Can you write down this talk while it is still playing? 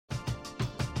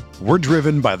We're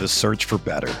driven by the search for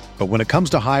better. But when it comes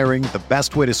to hiring, the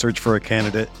best way to search for a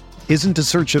candidate isn't to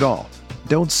search at all.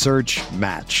 Don't search,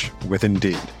 match with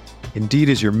Indeed. Indeed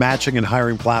is your matching and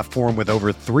hiring platform with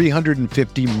over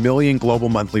 350 million global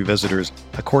monthly visitors,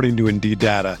 according to Indeed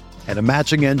data, and a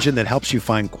matching engine that helps you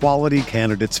find quality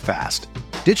candidates fast.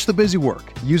 Ditch the busy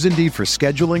work. Use Indeed for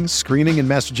scheduling, screening, and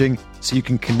messaging so you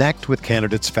can connect with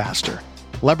candidates faster.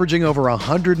 Leveraging over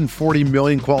 140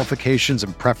 million qualifications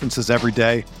and preferences every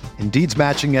day, Indeed's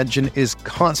matching engine is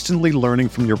constantly learning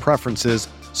from your preferences,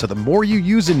 so the more you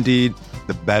use Indeed,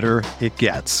 the better it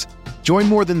gets. Join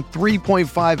more than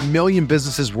 3.5 million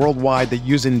businesses worldwide that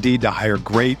use Indeed to hire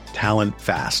great talent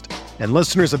fast. And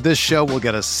listeners of this show will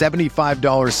get a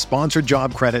 $75 sponsored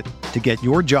job credit to get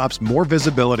your jobs more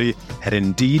visibility at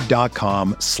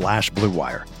Indeed.com/Blue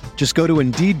Wire. Just go to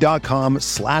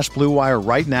Indeed.com/Blue Wire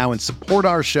right now and support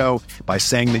our show by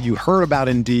saying that you heard about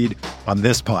Indeed on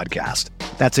this podcast.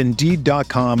 That's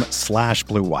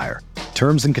Indeed.com/Blue Wire.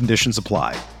 Terms and conditions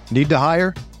apply. Need to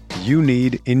hire? You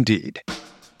need Indeed.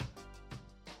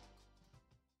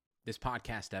 This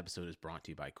podcast episode is brought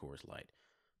to you by Coors Light.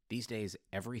 These days,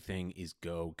 everything is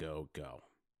go, go, go.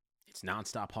 It's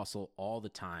nonstop hustle all the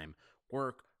time.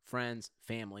 Work, friends,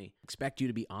 family, expect you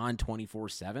to be on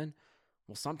 24/7.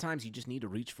 Well, sometimes you just need to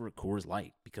reach for a Coors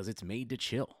Light because it's made to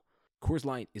chill. Coors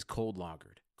Light is cold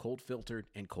lagered, cold filtered,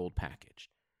 and cold packaged.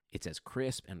 It's as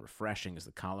crisp and refreshing as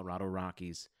the Colorado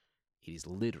Rockies. It is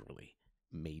literally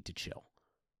made to chill.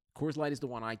 Coors Light is the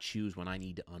one I choose when I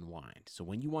need to unwind. So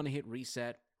when you want to hit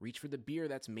reset, reach for the beer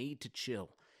that's made to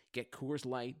chill. Get Coors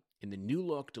Light in the new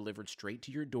look delivered straight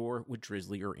to your door with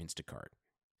Drizzly or Instacart.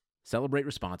 Celebrate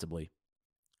responsibly.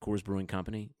 Coors Brewing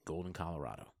Company, Golden,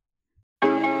 Colorado.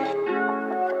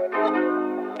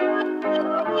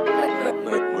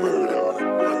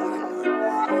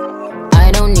 I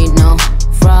don't need no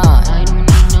fraud.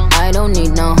 I don't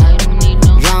need no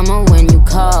drama when you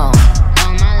call.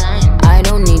 I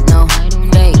don't need no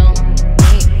fake.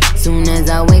 Soon as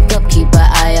I wake up, keep an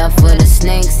eye out for the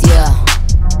snakes, yeah.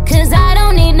 Cause I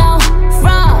don't need no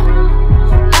fraud.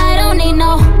 I don't need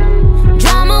no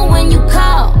drama when you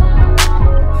call.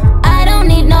 I don't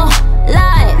need no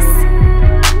lies.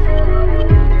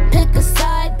 Pick a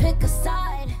side, pick a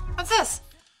side. What's this?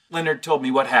 Leonard told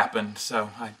me what happened, so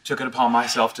I took it upon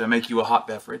myself to make you a hot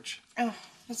beverage. Oh,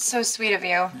 that's so sweet of you.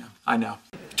 Yeah, I know.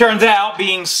 Turns out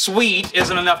being sweet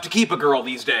isn't enough to keep a girl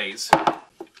these days.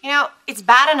 You know, it's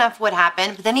bad enough what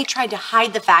happened, but then he tried to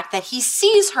hide the fact that he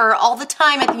sees her all the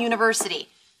time at the university.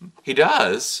 He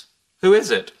does? Who is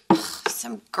it?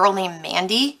 Some girl named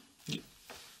Mandy.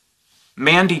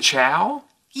 Mandy Chow?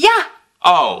 Yeah.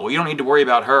 Oh, you don't need to worry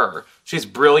about her. She's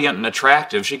brilliant and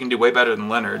attractive. She can do way better than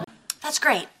Leonard. That's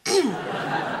great.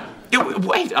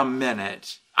 Wait a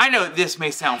minute. I know this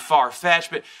may sound far-fetched,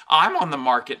 but I'm on the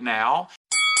market now.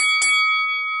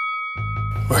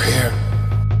 We're here.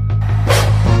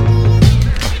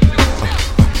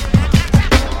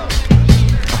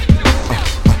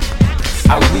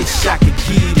 I wish I could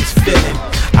get this feeling.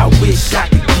 I wish I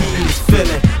could get this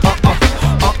feeling.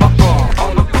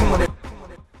 On the corner.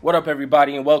 What up,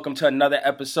 everybody, and welcome to another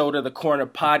episode of the Corner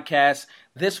Podcast.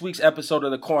 This week's episode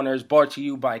of the Corner is brought to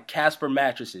you by Casper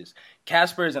Mattresses.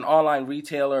 Casper is an online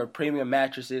retailer of premium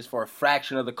mattresses for a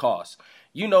fraction of the cost.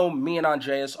 You know, me and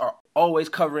Andreas are always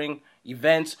covering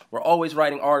events, we're always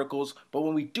writing articles, but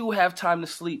when we do have time to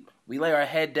sleep, we lay our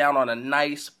head down on a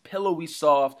nice, pillowy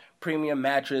soft, premium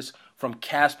mattress from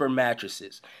Casper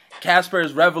Mattresses. Casper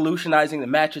is revolutionizing the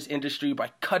mattress industry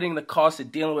by cutting the cost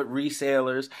of dealing with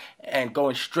resellers and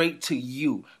going straight to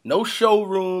you. No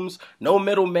showrooms, no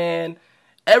middleman.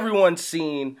 Everyone's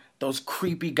seen those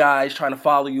creepy guys trying to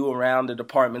follow you around the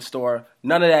department store.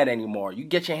 None of that anymore. You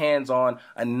get your hands on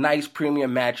a nice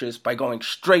premium mattress by going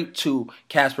straight to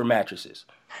Casper Mattresses.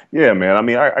 Yeah, man. I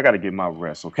mean, I got to get my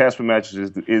rest. So Casper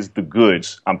Mattresses is the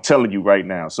goods. I'm telling you right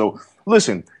now. So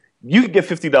listen, you can get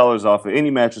 $50 off of any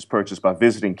mattress purchase by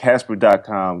visiting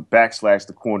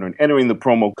Casper.com/The Corner and entering the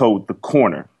promo code The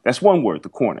Corner. That's one word, The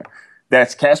Corner.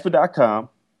 That's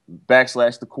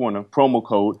Casper.com/The Corner, promo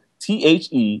code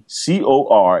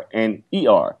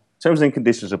TheCorner. Terms and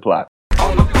conditions apply.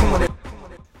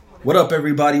 What up,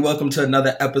 everybody? Welcome to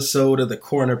another episode of the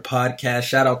Corner Podcast.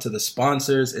 Shout out to the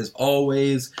sponsors, as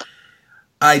always.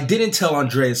 I didn't tell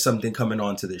Andreas something coming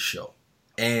on to this show,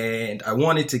 and I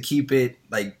wanted to keep it,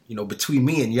 between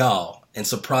me and y'all and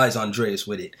surprise Andreas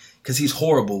with it, because he's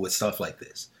horrible with stuff like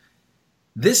this.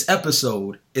 This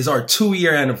episode is our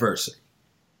 2-year anniversary.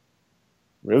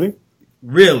 Really?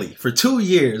 Really. For 2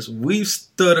 years, we've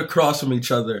stood across from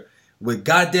each other with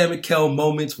goddamn it, Kel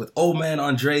moments, with old man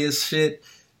Andreas shit.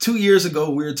 2 years ago,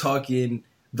 we were talking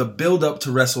the build up to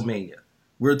WrestleMania.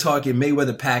 We're talking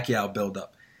Mayweather Pacquiao build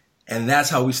up. And that's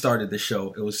how we started the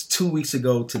show. It was 2 weeks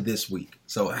ago to this week.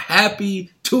 So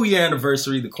happy 2-year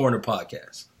anniversary, the Corner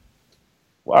Podcast.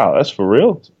 Wow, that's for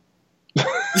real?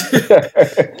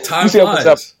 Time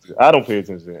flies. I don't pay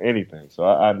attention to anything, so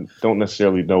I don't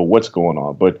necessarily know what's going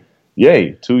on. But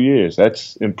yay, 2 years.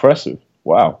 That's impressive.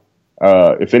 Wow.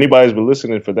 If anybody's been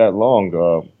listening for that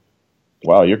long,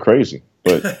 wow, you're crazy.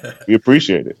 But we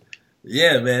appreciate it.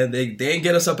 Yeah, man. They didn't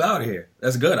get us up out of here.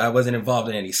 That's good. I wasn't involved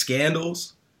in any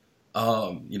scandals.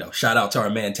 Shout out to our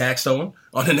man Taxstone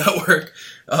on the network.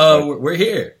 We're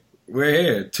here. We're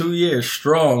here. 2 years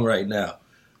strong right now.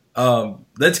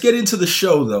 Let's get into the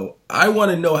show, though. I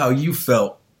want to know how you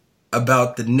felt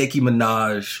about the Nicki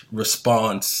Minaj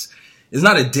response. It's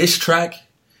not a diss track,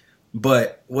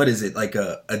 but what is it? Like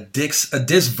a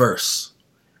diss verse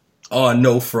on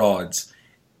No Frauds.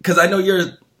 Because I know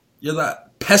you're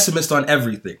that pessimist on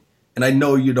everything, and I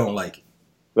know you don't like it.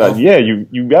 Yeah,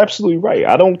 you absolutely right.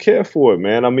 I don't care for it,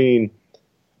 man. I mean,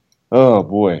 oh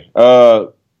boy.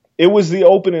 It was the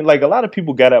opening. Like, a lot of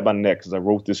people got at my neck because I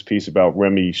wrote this piece about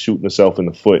Remy shooting herself in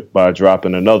the foot by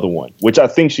dropping another one, which I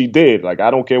think she did. Like,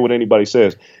 I don't care what anybody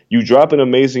says. You drop an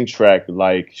amazing track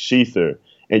like Sheether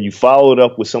and you follow it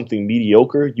up with something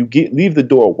mediocre, you leave the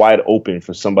door wide open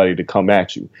for somebody to come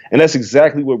at you. And that's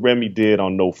exactly what Remy did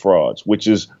on No Frauds, which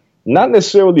is not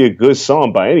necessarily a good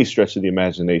song by any stretch of the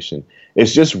imagination.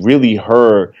 It's just really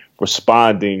her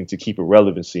responding to keep a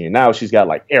relevancy. And now she's got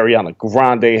like Ariana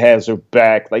Grande has her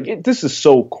back. Like, this is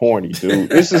so corny, dude.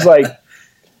 This is like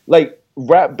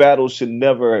rap battles should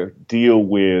never deal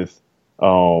with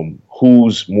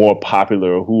who's more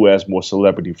popular or who has more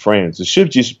celebrity friends. It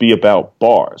should just be about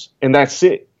bars, and that's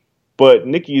it. But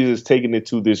Nicki is taking it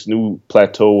to this new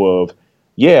plateau of,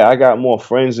 yeah, I got more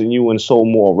friends than you and sold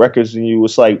more records than you.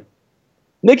 It's like,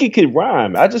 Nicki could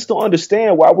rhyme. I just don't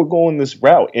understand why we're going this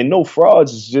route. And No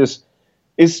Frauds is just,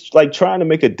 it's like trying to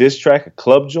make a diss track a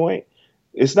club joint.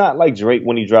 It's not like Drake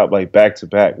when he dropped like Back to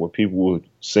Back where people were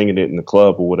singing it in the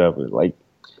club or whatever. Like,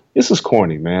 this is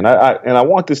corny, man. I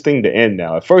want this thing to end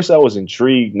now. At first I was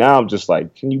intrigued. Now I'm just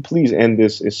like, can you please end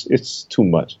this? It's too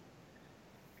much.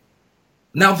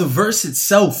 Now the verse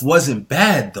itself wasn't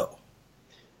bad though.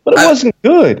 But it wasn't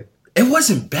good. It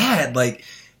wasn't bad. Like,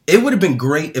 it would have been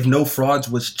great if No Frauds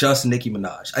was just Nicki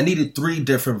Minaj. I needed 3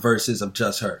 different verses of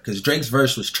just her because Drake's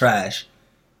verse was trash.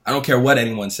 I don't care what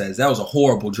anyone says. That was a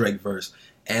horrible Drake verse.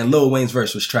 And Lil Wayne's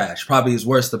verse was trash. Probably his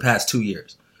worst the past 2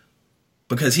 years.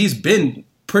 Because he's been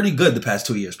pretty good the past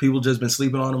 2 years. People just been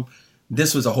sleeping on him.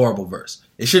 This was a horrible verse.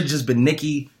 It should have just been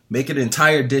Nicki, make an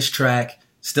entire diss track,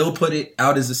 still put it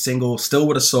out as a single, still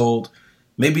would have sold.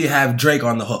 Maybe have Drake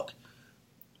on the hook.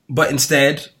 But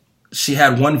instead, she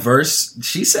had one verse.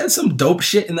 She said some dope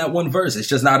shit in that one verse. It's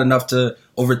just not enough to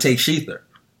overtake Sheether.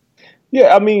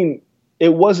 Yeah, I mean,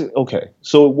 it wasn't, okay,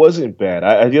 so it wasn't bad.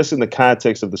 I guess in the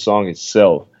context of the song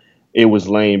itself, it was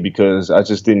lame because I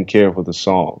just didn't care for the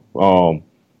song.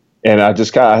 And I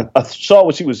saw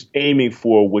what she was aiming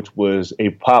for, which was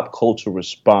a pop culture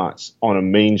response on a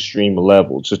mainstream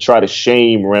level to try to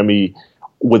shame Remy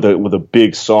with a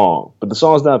big song. But the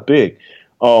song's not big.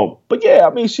 But yeah,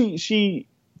 I mean, she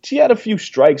had a few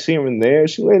strikes here and there.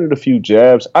 She landed a few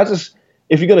jabs.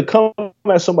 If you're going to come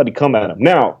at somebody, come at them.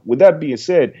 Now, with that being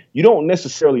said, you don't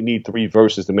necessarily need 3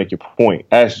 verses to make your point.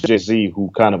 Ask Jay-Z, who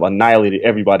kind of annihilated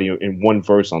everybody in one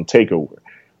verse on Takeover.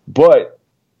 But,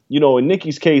 in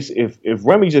Nicki's case, if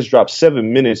Remy just dropped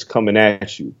 7 minutes coming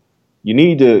at you, you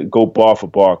need to go bar for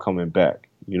bar coming back.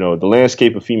 The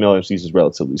landscape of female MCs is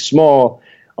relatively small.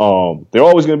 They're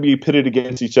always going to be pitted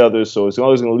against each other, so it's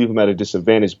always going to leave them at a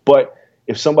disadvantage. But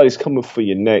if somebody's coming for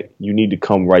your neck, you need to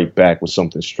come right back with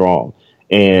something strong.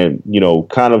 And,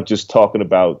 kind of just talking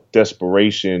about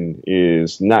desperation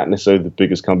is not necessarily the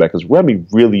biggest comeback because Remy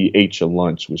really ate your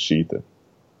lunch with Sheether.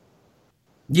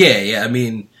 Yeah. I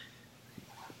mean,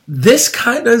 this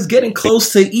kind of is getting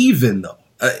close to even, though,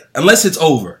 unless it's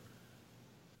over.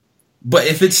 But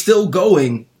if it's still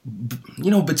going,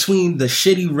 between the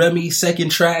shitty Remy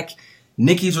second track,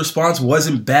 Nicki's response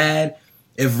wasn't bad.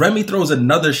 If Remy throws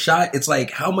another shot, it's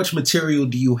like, how much material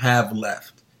do you have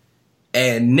left?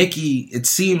 And Nicki, it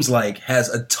seems like, has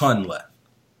a ton left.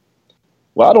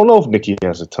 Well, I don't know if Nicki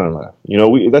has a ton left.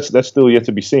 That's still yet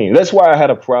to be seen. That's why I had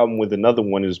a problem with another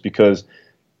one, is because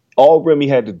all Remy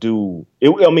had to do, it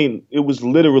was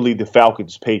literally the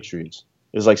Falcons Patriots.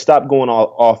 It's like, stop going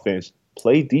on offense,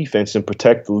 play defense, and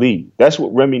protect the lead. That's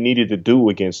what Remy needed to do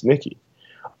against Nicki.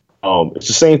 It's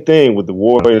the same thing with the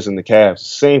Warriors and the Cavs.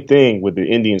 Same thing with the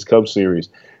Indians Cubs series.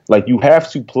 Like, you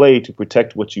have to play to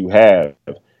protect what you have,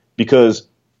 because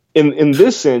in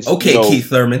this sense, okay, Keith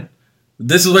Thurman,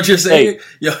 this is what you're saying.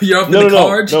 Hey, you're up in the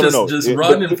cards, just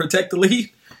run and protect the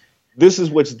lead. This is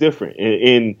what's different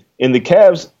in the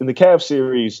Cavs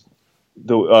series.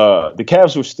 The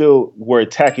Cavs were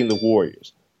attacking the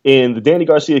Warriors. In the Danny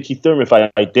Garcia Keith Thurman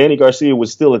fight, Danny Garcia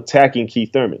was still attacking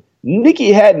Keith Thurman.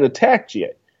 Nikki hadn't attacked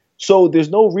yet. So there's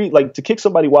no to kick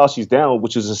somebody while she's down,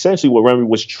 which is essentially what Remy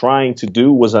was trying to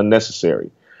do, was unnecessary.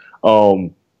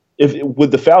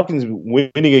 With the Falcons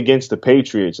winning against the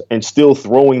Patriots and still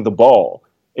throwing the ball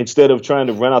instead of trying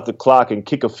to run out the clock and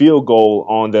kick a field goal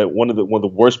on that one of the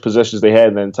worst possessions they had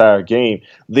in the entire game,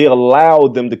 they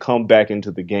allowed them to come back into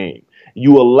the game.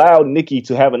 You allowed Nikki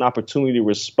to have an opportunity to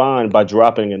respond by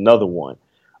dropping another one.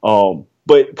 But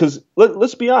because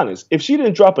let's be honest, if she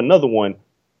didn't drop another one,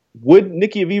 would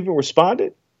Nikki have even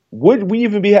responded? Would we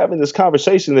even be having this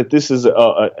conversation that this is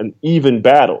an even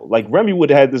battle? Like Remy would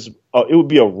have had this, it would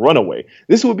be a runaway.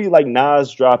 This would be like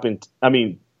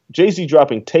Jay-Z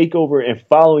dropping Takeover and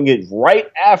following it right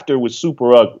after with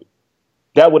Super Ugly.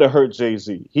 That would have hurt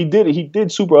Jay-Z. He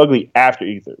did Super Ugly after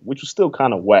Ether, which was still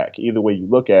kind of whack either way you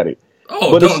look at it.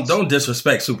 Oh, but don't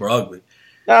disrespect Super Ugly.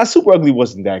 Nah, Super Ugly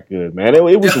wasn't that good, man.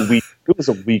 It was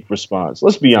a weak response.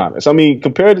 Let's be honest. I mean,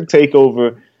 compared to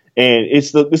Takeover, and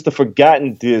it's the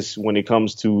forgotten diss when it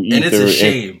comes to Ether. And it's a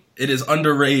shame. It is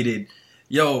underrated.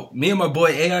 Yo, me and my boy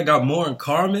AI got more in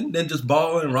Carmen than just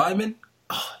Ball and Ryman.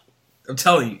 Oh, I'm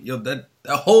telling you, yo, that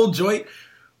whole joint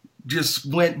just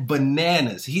went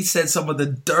bananas. He said some of the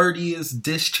dirtiest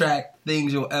diss track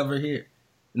things you'll ever hear.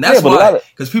 And that's why,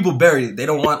 because people buried it. They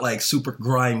don't want like super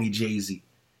grimy Jay-Z.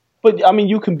 But I mean,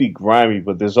 you can be grimy,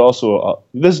 but there's also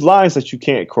there's lines that you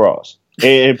can't cross.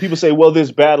 And people say, well,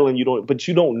 there's battle and you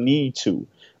don't need to.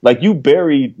 Like you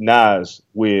buried Nas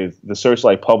with the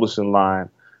Searchlight Publishing line.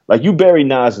 Like you buried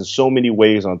Nas in so many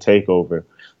ways on Takeover.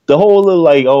 The whole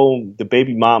little the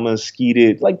baby mama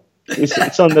skeeted, like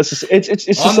it's unnecessary. It's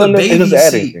just unnecessary. It doesn't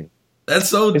add anything. That's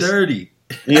so dirty.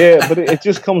 Yeah, but it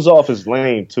just comes off as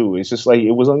lame too. It's just like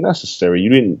it was unnecessary. You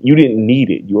didn't need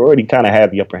it. You already kind of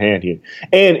had the upper hand here.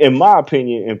 And in my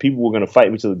opinion, and people were going to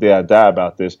fight me till the day I die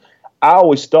about this, I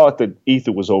always thought that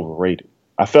Ether was overrated.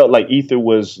 I felt like Ether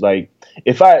was like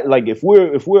if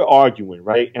we're arguing,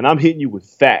 right, and I'm hitting you with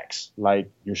facts like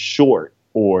you're short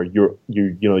or your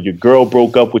girl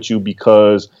broke up with you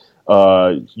because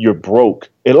you're broke.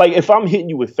 And like if I'm hitting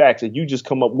you with facts and you just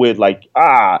come up with like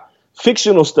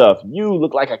fictional stuff, you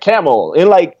look like a camel, and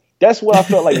like that's what I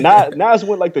felt like. Nas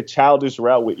went like the childish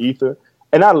route with Ether,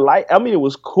 and it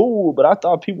was cool, but I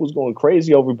thought people was going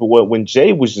crazy over it. But when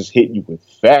Jay was just hitting you with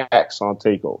facts on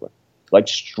Takeover, like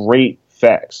straight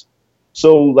facts,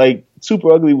 so like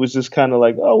Super Ugly was just kind of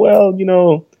like, oh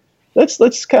well,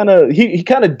 let's kind of he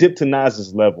kind of dipped to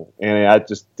Nas's level, and I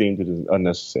just deemed it as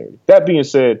unnecessary. That being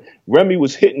said, Remy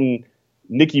was hitting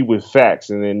Nikki with facts,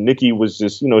 and then Nikki was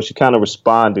just, she kind of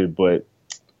responded, but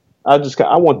I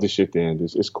want this shit to end.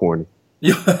 It's corny.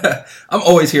 I'm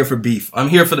always here for beef. I'm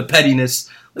here for the pettiness.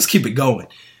 Let's keep it going.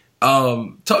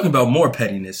 Talking about more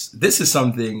pettiness, this is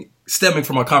something stemming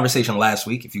from our conversation last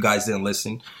week. If you guys didn't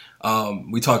listen,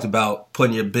 we talked about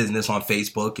putting your business on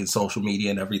Facebook and social media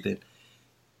and everything.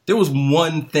 There was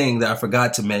one thing that I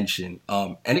forgot to mention,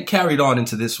 and it carried on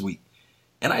into this week.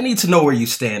 And I need to know where you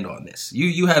stand on this.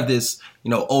 You have this,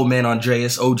 old man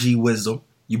Andreas, OG wisdom.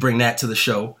 You bring that to the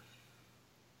show.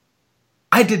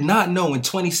 I did not know in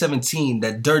 2017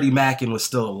 that Dirty Macking was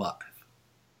still alive.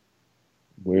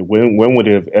 When would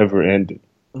it have ever ended?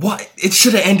 What? It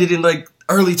should have ended in like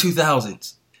early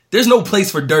 2000s. There's no place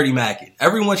for Dirty Macking.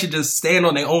 Everyone should just stand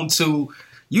on their own two,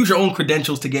 use your own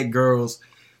credentials to get girls.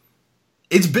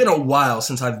 It's been a while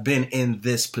since I've been in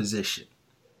this position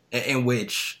in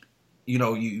which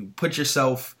you put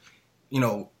yourself,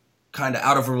 kind of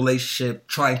out of a relationship,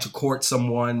 trying to court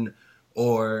someone,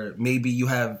 or maybe you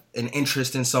have an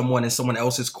interest in someone and someone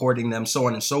else is courting them, so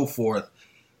on and so forth.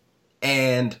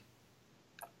 And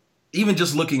even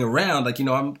just looking around,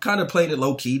 I'm kind of playing it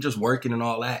low key, just working and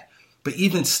all that. But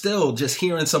even still, just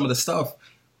hearing some of the stuff,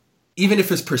 even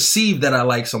if it's perceived that I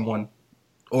like someone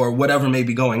or whatever may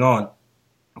be going on,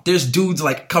 there's dudes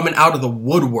like coming out of the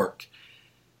woodwork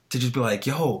to just be like,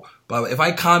 yo, but if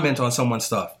I comment on someone's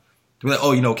stuff, to be like,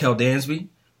 oh, Kel Dansby?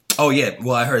 Oh, yeah,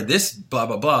 well, I heard this, blah,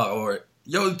 blah, blah. Or,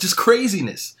 yo, just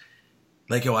craziness.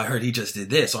 Like, yo, I heard he just did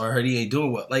this, or I heard he ain't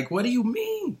doing what. Like, what do you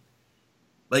mean?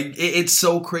 Like, it's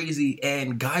so crazy.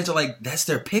 And guys are like, that's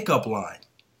their pickup line.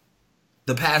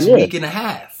 The past week and a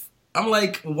half. I'm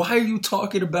like, why are you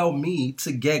talking about me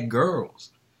to get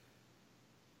girls?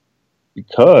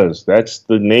 Because that's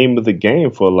the name of the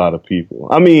game for a lot of people.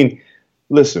 I mean,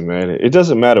 Listen, man, it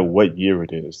doesn't matter what year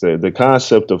it is. The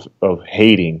concept of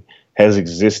hating has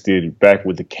existed back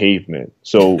with the cavemen.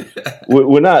 So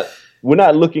we're not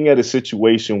looking at a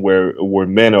situation where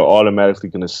men are automatically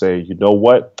going to say, you know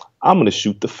what, I'm going to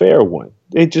shoot the fair one.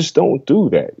 They just don't do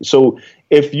that. So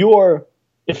if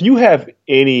you have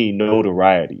any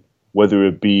notoriety, whether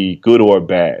it be good or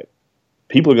bad,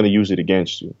 people are going to use it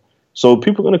against you. So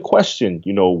people are going to question,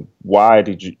 why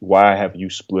have you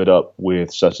split up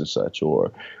with such and such?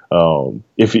 Or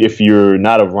if you're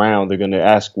not around, they're going to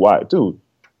ask why. Dude,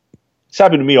 it's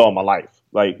happened to me all my life.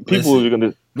 Like people are going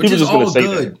to, which is all say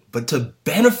good, that. But to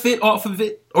benefit off of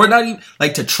it, or not even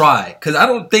like to try, because I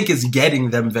don't think it's getting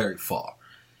them very far.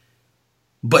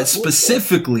 But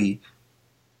specifically,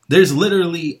 there's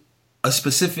literally a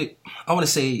specific. I want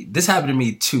to say this happened to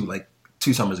me too, like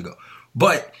 2 summers ago,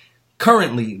 but.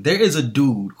 Currently, there is a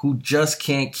dude who just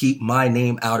can't keep my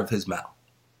name out of his mouth.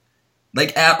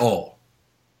 Like, at all.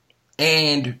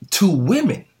 And to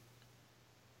women,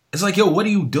 it's like, yo, what are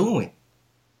you doing?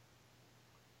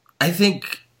 I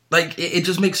think, like, it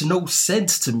just makes no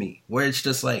sense to me. Where it's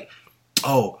just like,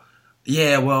 oh,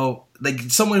 yeah, well, like,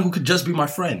 someone who could just be my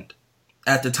friend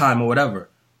at the time or whatever.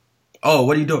 Oh,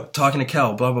 what are you doing? Talking to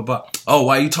Kel, blah, blah, blah. Oh,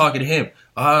 why are you talking to him?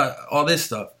 All this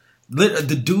stuff.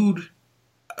 The dude...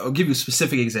 I'll give you a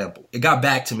specific example. It got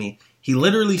back to me. He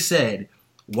literally said,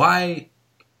 why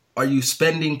are you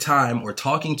spending time or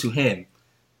talking to him?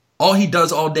 All he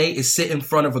does all day is sit in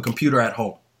front of a computer at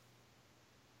home.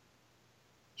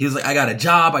 He was like, I got a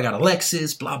job, I got a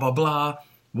Lexus, blah, blah, blah.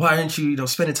 Why aren't you,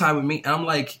 spending time with me? And I'm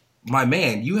like, my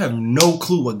man, you have no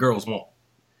clue what girls want.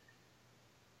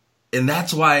 And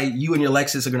that's why you and your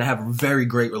Lexus are going to have a very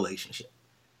great relationship.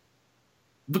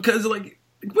 Because, like...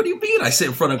 What do you mean I sit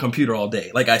in front of a computer all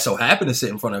day? Like, I so happen to sit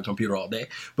in front of a computer all day.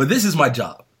 But this is my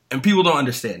job. And people don't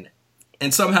understand that.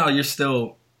 And somehow you're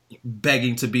still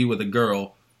begging to be with a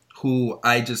girl who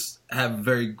I just have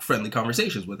very friendly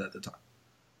conversations with at the time.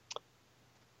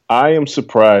 I am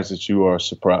surprised that you are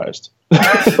surprised.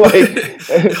 I'm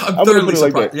thoroughly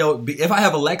surprised. Like, yo, if I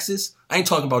have a Lexus, I ain't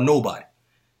talking about nobody.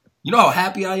 You know how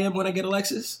happy I am when I get a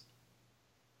Lexus?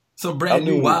 Some brand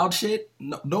new wild shit?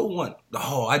 No one.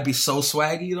 Oh, I'd be so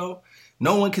swaggy,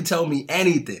 No one can tell me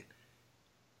anything.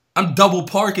 I'm double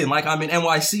parking like I'm in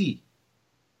NYC.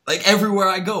 Like everywhere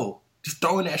I go. Just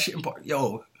throwing that shit in park.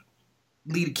 Yo,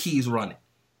 leave the keys running.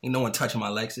 Ain't no one touching my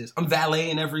Lexus. I'm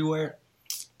valeting everywhere.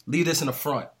 Leave this in the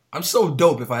front. I'm so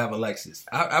dope if I have a Lexus.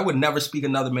 I would never speak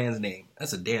another man's name.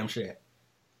 That's a damn shame.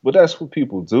 But that's what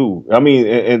people do. I mean,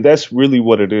 and that's really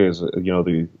what it is.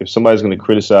 If somebody's going to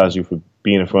criticize you for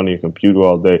being in front of your computer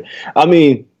all day. I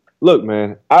mean, look,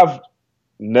 man, I've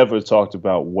never talked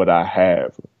about what I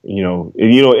have.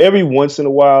 Every once in a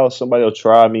while, somebody will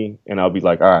try me, and I'll be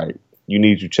like, all right, you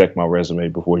need to check my resume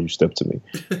before you step to me.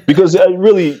 Because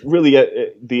really,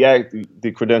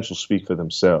 the credentials speak for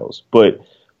themselves. But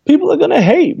people are going to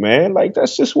hate, man. Like,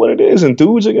 that's just what it is. And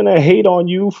dudes are going to hate on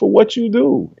you for what you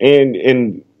do.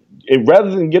 And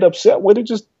rather than get upset with it,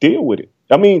 just deal with it.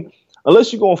 I mean,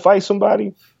 unless you're going to fight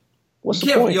somebody, what's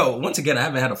the point? Yo, once again, I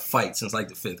haven't had a fight since like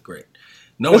the 5th grade.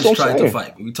 No one's tried to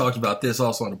fight me. We talked about this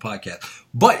also on the podcast.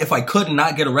 But if I could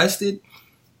not get arrested,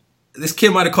 this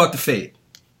kid might have caught the fade.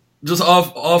 Just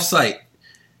off sight.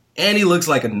 And he looks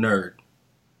like a nerd.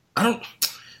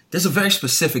 There's a very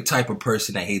specific type of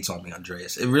person that hates on me,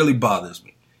 Andreas. It really bothers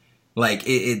me. Like,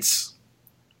 it's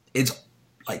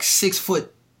like 6'1"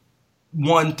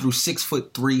 through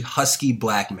 6'3" husky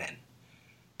black men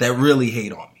that really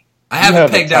hate on me. I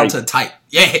haven't pegged down to type.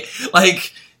 Yeah,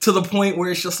 like to the point where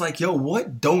it's just like, yo,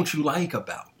 what don't you like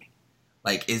about me?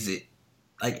 Like, is it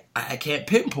like I can't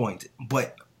pinpoint it,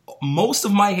 but most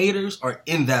of my haters are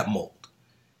in that mold.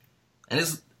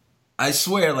 And I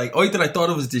swear, like, only thing I thought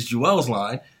of was this Joel's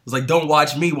line. It's like, don't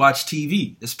watch me, watch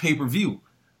TV. It's pay-per-view.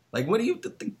 Like, what do you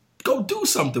think? Go do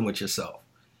something with yourself.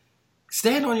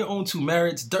 Stand on your own 2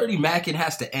 merits. Dirty Macking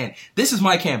has to end. This is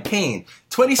my campaign.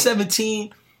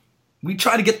 2017, we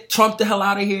try to get Trump the hell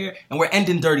out of here, and we're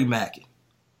ending Dirty Macking.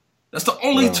 That's the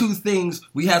only 2 things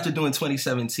we have to do in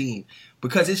 2017,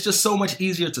 because it's just so much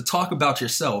easier to talk about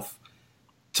yourself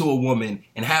to a woman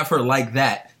and have her like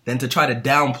that than to try to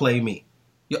downplay me.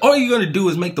 All you're going to do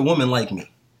is make the woman like me.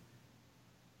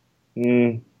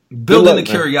 Building the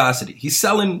curiosity. He's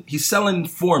selling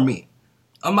for me.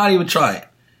 I'm not even trying.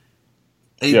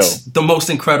 It's the most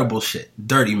incredible shit.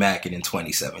 Dirty Macking in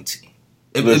 2017.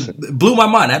 It blew my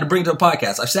mind. I had to bring it to a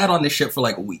podcast. I sat on this shit for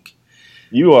like a week.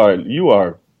 You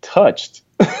are touched.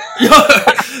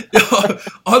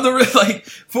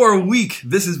 For a week,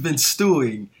 this has been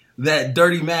stewing that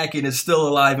Dirty Macking is still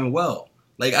alive and well.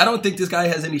 Like, I don't think this guy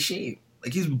has any shame.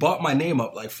 Like, he's bought my name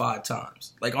up like 5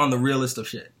 times, like on the realest of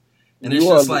shit. And it's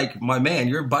just like, my man,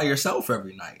 you're by yourself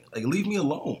every night. Like, leave me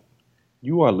alone.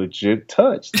 You are legit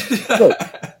touched.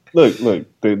 Look.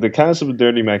 The concept of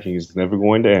dirty macking is never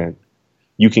going to end.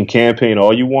 You can campaign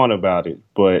all you want about it,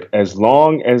 but as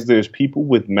long as there's people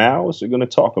with mouths, they're going to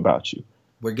talk about you.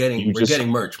 We're getting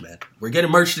merch, man. We're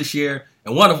getting merch this year,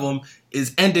 and one of them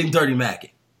is ending dirty macking.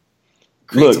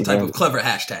 Create some type of clever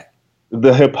hashtag.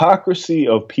 The hypocrisy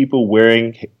of people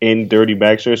wearing in dirty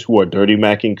mac shirts who are dirty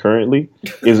macking currently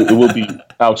it will be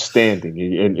outstanding,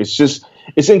 and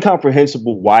it's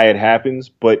incomprehensible why it happens,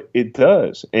 but it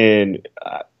does, and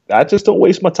I just don't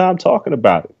waste my time talking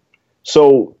about it.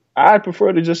 So I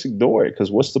prefer to just ignore it,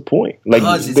 because what's the point? Like,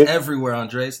 because it's everywhere,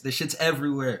 Andres. This shit's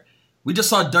everywhere. We just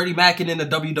saw Dirty Macking in the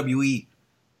WWE.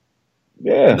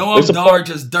 Yeah. Noam Dar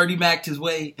just dirty macked his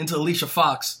way into Alicia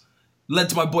Fox. Led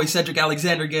to my boy Cedric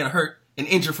Alexander getting hurt and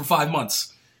injured for 5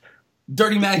 months.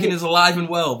 Dirty Macking is alive and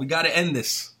well. We got to end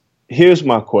this. Here's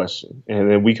my question, and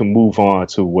then we can move on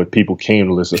to what people came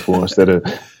to listen for instead of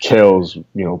Kel's,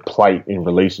 plight in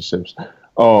relationships.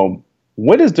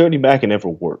 When has dirty macking ever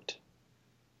worked?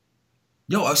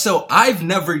 Yo, so I've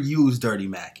never used dirty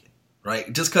macking,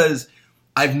 right? Just because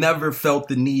I've never felt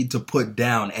the need to put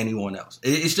down anyone else.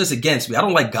 It's just against me. I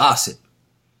don't like gossip.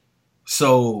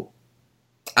 So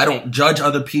I don't judge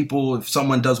other people if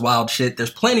someone does wild shit.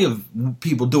 There's plenty of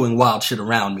people doing wild shit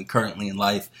around me currently in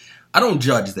life. I don't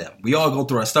judge them. We all go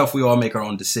through our stuff. We all make our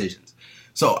own decisions.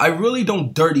 So I really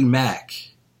don't dirty mac,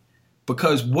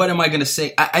 because what am I going to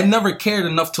say? I never cared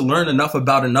enough to learn enough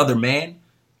about another man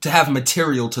to have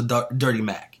material to dirty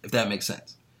mac, if that makes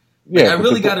sense. Yeah, I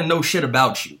really got to know shit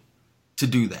about you to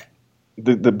do that.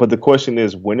 But the question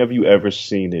is, when have you ever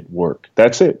seen it work?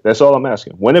 That's it. That's all I'm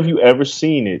asking. When have you ever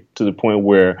seen it to the point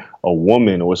where a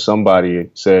woman or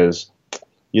somebody says,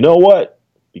 you know what?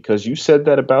 Because you said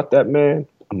that about that man,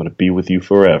 I'm going to be with you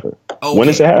forever. Okay, when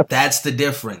does it happen? That's the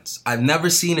difference. I've never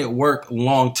seen it work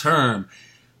long term.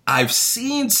 I've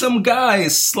seen some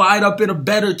guys slide up in a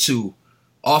bed or two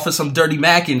off of some dirty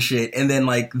mac and shit, and then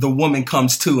like the woman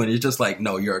comes to and it's just like,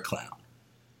 no, you're a clown.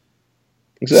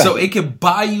 Exactly. So it could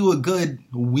buy you a good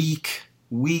week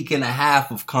and a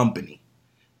half of company.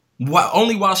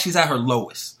 Only while she's at her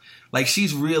lowest. Like,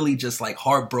 she's really just like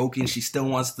heartbroken. She still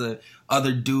wants the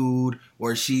other dude,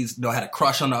 or she's had a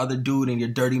crush on the other dude, and you're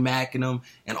dirty macking him,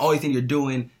 and all you think you're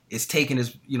doing is taking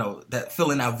his, that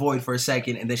filling that void for a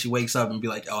second, and then she wakes up and be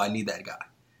like, oh, I need that guy.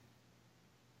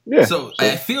 Yeah. So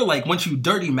I feel like once you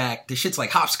dirty mac, the shit's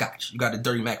like hopscotch. You got to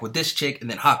dirty mac with this chick, and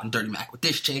then hop and dirty mac with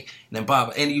this chick, and then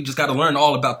Bob, and you just got to learn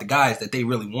all about the guys that they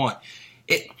really want.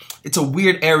 It's a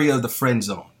weird area of the friend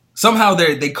zone. Somehow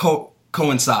they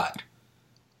coincide.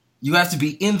 You have to be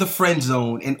in the friend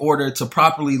zone in order to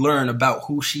properly learn about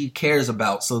who she cares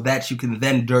about, so that you can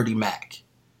then dirty mac.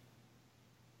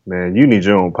 Man, you need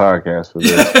your own podcast for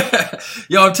this.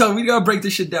 Yo, I'm telling you, we gotta break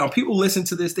this shit down. People listen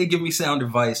to this, they give me sound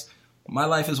advice. My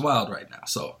life is wild right now,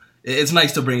 so it's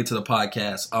nice to bring it to the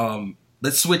podcast.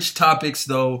 Let's switch topics,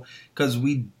 though, because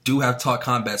we do have Talk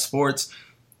Combat Sports.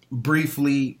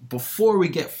 Briefly, before we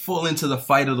get full into the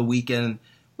fight of the weekend,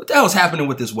 what the hell is happening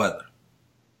with this weather?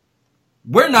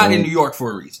 We're not in New York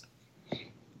for a reason.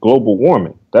 Global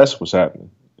warming, that's what's happening.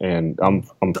 And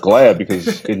I'm glad,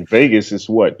 because in Vegas it's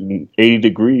 80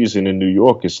 degrees, and in New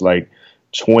York it's like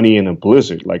 20 in a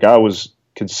blizzard. Like, I was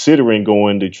considering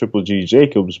going to Triple G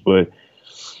Jacobs, but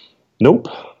nope,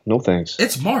 no thanks.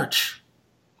 It's March.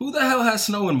 Who the hell has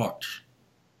snow in March?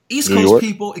 East Coast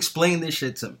people, explain this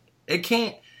shit to me. It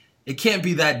can't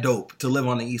be that dope to live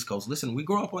on the East Coast. Listen, we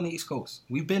grew up on the East Coast.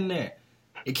 We've been there.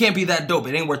 It can't be that dope.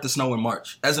 It ain't worth the snow in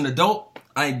March. As an adult,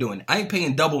 I ain't doing it. I ain't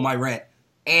paying double my rent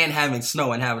and having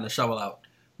snow and having to shovel out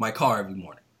my car every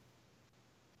morning.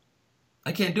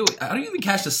 I can't do it. I don't even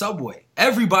catch the subway.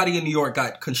 Everybody in New York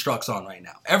got constructs on right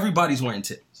now. Everybody's wearing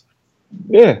Timbs.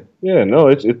 Yeah,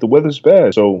 no, the weather's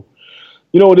bad. So,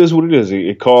 it is what it is.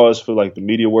 It caused for like the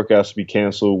media workouts to be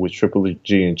canceled with Triple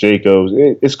G and Jacobs.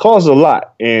 It's caused a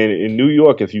lot. And in New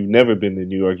York, if you've never been to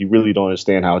New York, you really don't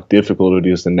understand how difficult it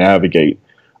is to navigate.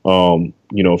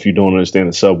 If you don't understand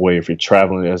the subway, if you're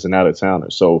traveling as an out-of-towner.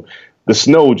 So the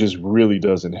snow just really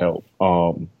doesn't help.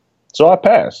 So I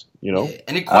passed, Yeah,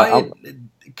 and it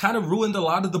kind of ruined a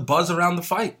lot of the buzz around the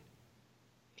fight.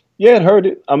 Yeah, it hurt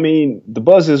it. I mean, the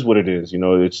buzz is what it is.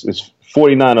 It's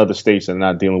 49 other states that are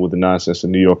not dealing with the nonsense that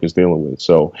New York is dealing with.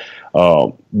 So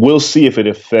we'll see if it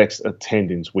affects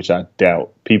attendance, which I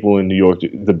doubt. People in New York,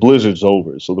 the blizzard's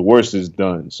over, so the worst is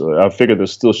done. So I figure they'll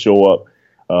still show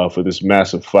up for this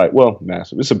massive fight. Well,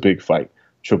 massive. It's a big fight.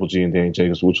 Triple G and Danny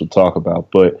Jacobs, which we'll talk about.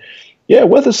 But yeah,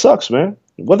 weather sucks, man.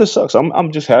 Weather sucks.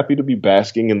 I'm just happy to be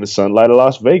basking in the sunlight of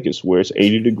Las Vegas, where it's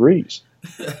 80 degrees.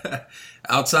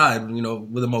 Outside,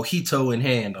 with a mojito in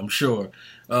hand, I'm sure.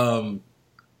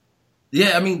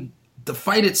 Yeah, I mean, the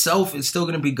fight itself is still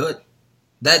going to be good.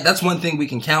 That's one thing we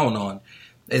can count on,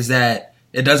 is that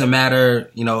it doesn't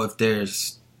matter, if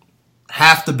there's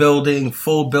half the building,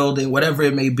 full building, whatever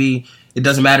it may be. It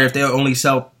doesn't matter if they only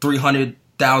sell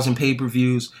 300,000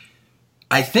 pay-per-views.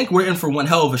 I think we're in for one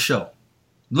hell of a show.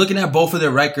 Looking at both of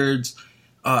their records,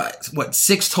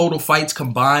 6 total fights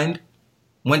combined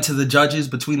went to the judges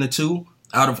between the two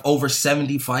out of over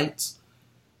 70 fights.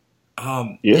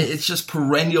 It's just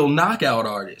perennial knockout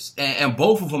artists, and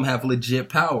both of them have legit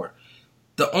power.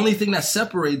 The only thing that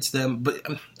separates them, but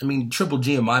I mean, Triple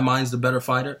G in my mind is the better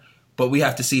fighter, but we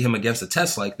have to see him against a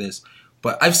test like this.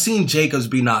 But I've seen Jacobs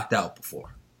be knocked out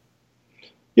before.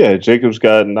 Yeah, Jacobs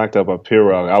got knocked out by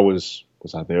Pirog. Was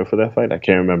I there for that fight? I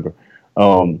can't remember.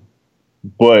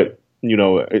 But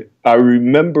I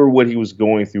remember what he was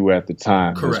going through at the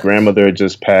time. Correct. His grandmother had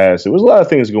just passed. There was a lot of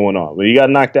things going on, but he got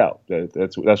knocked out.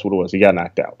 That's what it was. He got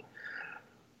knocked out.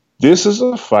 This is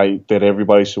a fight that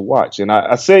everybody should watch, and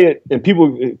I say it, and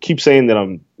people keep saying that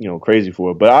I'm crazy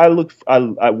for it.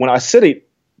 But when I said it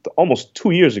almost 2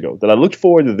 years ago, that I looked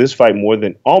forward to this fight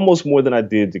almost more than I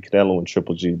did to Canelo and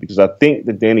Triple G, because I think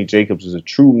that Danny Jacobs is a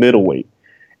true middleweight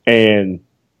and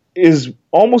is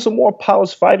almost a more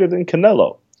polished fighter than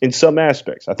Canelo in some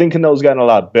aspects. I think Canelo's gotten a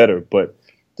lot better, but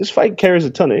this fight carries a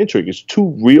ton of intrigue. It's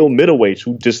two real middleweights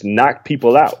who just knock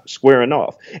people out, squaring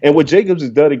off. And what Jacobs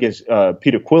has done against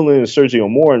Peter Quinlan and Sergio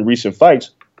Moore in recent fights,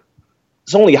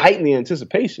 it's only heightened the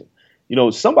anticipation.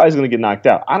 Somebody's going to get knocked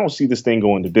out. I don't see this thing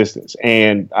going the distance.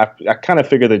 And I kind of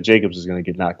figure that Jacobs is going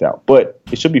to get knocked out. But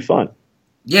it should be fun.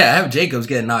 Yeah, I have Jacobs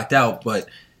getting knocked out, but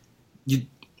it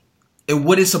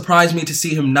wouldn't surprise me to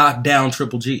see him knock down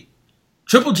Triple G.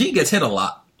 Triple G gets hit a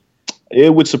lot.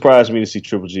 It would surprise me to see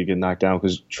Triple G get knocked down,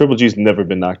 because Triple G's never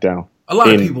been knocked down. A lot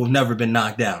of people have never been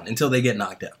knocked down until they get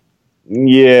knocked down.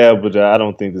 Yeah, but I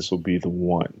don't think this will be the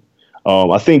one.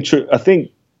 I think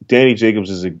Danny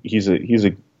Jacobs he's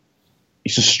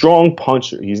a strong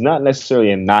puncher. He's not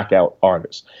necessarily a knockout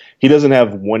artist. He doesn't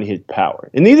have one-hit power,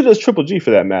 and neither does Triple G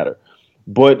for that matter.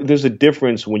 But there's a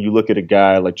difference when you look at a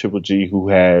guy like Triple G who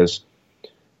has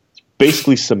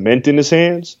basically cement in his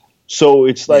hands. So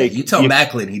it's like, you tell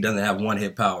Macklin he doesn't have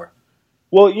one-hit power.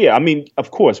 Well, yeah, I mean,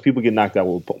 of course, people get knocked out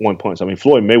with one punch. I mean,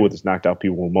 Floyd Mayweather's knocked out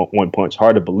people with one punch.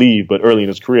 Hard to believe, but early in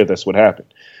his career, that's what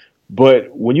happened.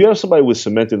 But when you have somebody with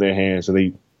cement in their hands and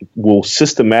they will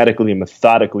systematically and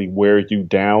methodically wear you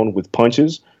down with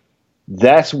punches,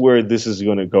 that's where this is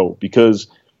going to go. Because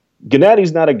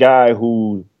Gennady's not a guy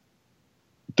who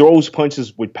throws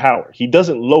punches with power. He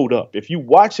doesn't load up. If you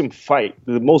watch him fight,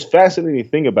 the most fascinating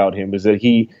thing about him is that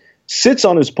he sits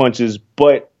on his punches,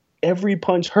 but every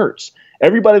punch hurts.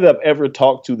 Everybody that I've ever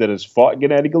talked to that has fought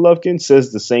Gennady Golovkin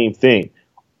says the same thing.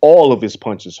 All of his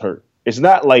punches hurt. It's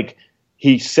not like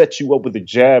he sets you up with a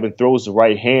jab and throws the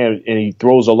right hand and he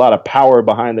throws a lot of power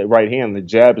behind that right hand. The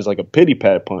jab is like a pity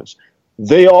pat punch.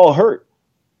 They all hurt.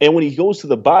 And when he goes to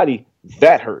the body,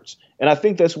 that hurts. And I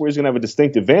think that's where he's going to have a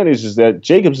distinct advantage, is that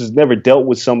Jacobs has never dealt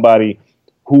with somebody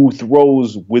who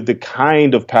throws with the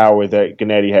kind of power that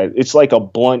Gennady has. It's like a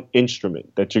blunt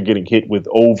instrument that you're getting hit with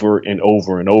over and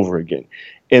over and over again.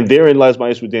 And therein lies my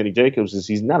issue with Danny Jacobs, is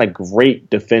he's not a great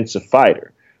defensive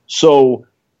fighter. So,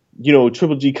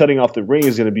 Triple G cutting off the ring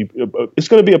is going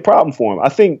to be a problem for him. I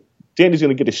think Danny's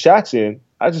going to get his shots in.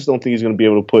 I just don't think he's going to be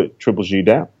able to put Triple G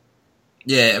down.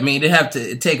 Yeah, I mean, they have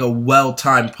to take a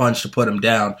well-timed punch to put him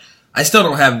down. I still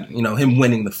don't have, him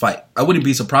winning the fight. I wouldn't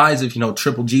be surprised if,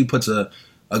 Triple G puts a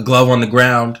glove on the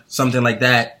ground, something like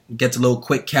that, gets a little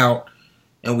quick count,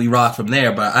 and we rock from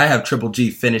there. But I have Triple G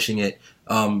finishing it.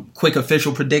 Quick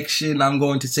official prediction, I'm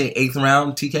going to say 8th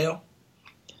round TKO.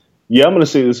 Yeah, I'm going to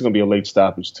say this is going to be a late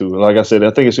stoppage, too. Like I said,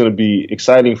 I think it's going to be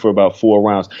exciting for about 4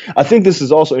 rounds. I think this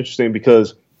is also interesting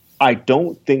because I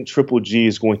don't think Triple G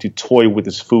is going to toy with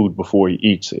his food before he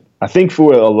eats it. I think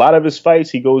for a lot of his fights,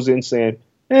 he goes in saying,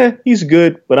 he's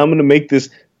good, but I'm going to make this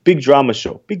big drama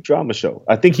show.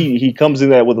 I think he comes in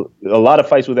that with a lot of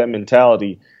fights with that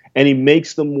mentality, and he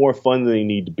makes them more fun than they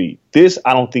need to be. This,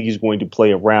 I don't think he's going to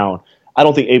play around. I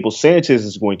don't think Abel Sanchez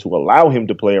is going to allow him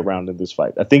to play around in this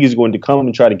fight. I think he's going to come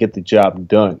and try to get the job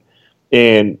done.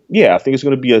 And, yeah, I think it's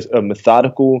going to be a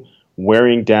methodical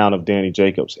wearing down of Danny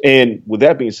Jacobs. And with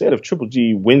that being said, if Triple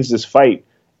G wins this fight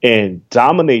and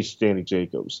dominates Danny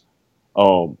Jacobs,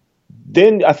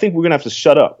 then I think we're going to have to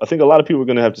shut up. I think a lot of people are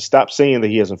going to have to stop saying that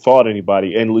he hasn't fought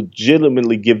anybody and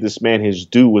legitimately give this man his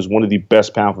due as one of the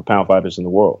best pound-for-pound fighters in the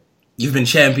world. You've been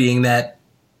championing that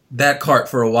cart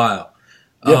for a while.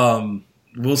 Yeah.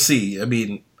 We'll see. I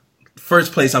mean,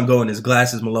 first place I'm going is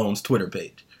Glasses Malone's Twitter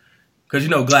page. Because,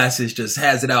 Glasses just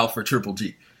has it out for Triple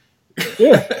G.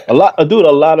 Yeah, a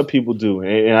lot of people do,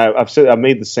 and I've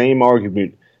made the same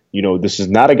argument. This is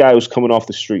not a guy who's coming off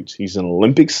the streets. He's an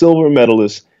Olympic silver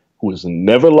medalist who has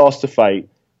never lost a fight,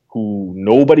 who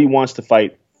nobody wants to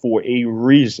fight for a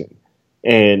reason.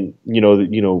 And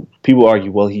people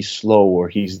argue, well, he's slow, or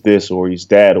he's this, or he's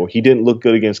that, or he didn't look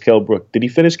good against Kell Brook. Did he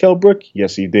finish Kell Brook?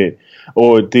 Yes, he did.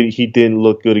 Or he didn't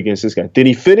look good against this guy? Did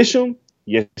he finish him?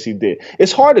 Yes, he did.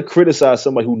 It's hard to criticize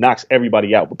somebody who knocks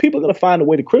everybody out, but people are going to find a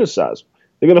way to criticize him.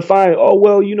 They're going to find, oh,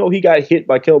 well, he got hit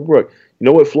by Kell Brook. You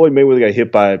know what? Floyd Mayweather got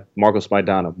hit by Marcos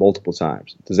Maidana multiple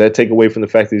times. Does that take away from the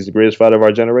fact that he's the greatest fighter of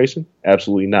our generation?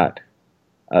 Absolutely not.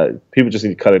 People just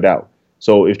need to cut it out.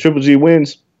 So if Triple G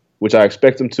wins, which I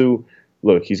expect him to,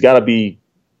 look, he's got to be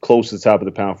close to the top of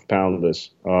the pound-for-pound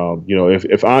list.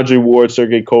 If Andre Ward,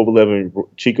 Sergey Kovalev, and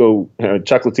Chico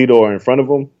Chocolatito are in front of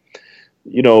him,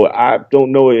 I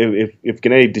don't know if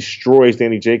Gennady destroys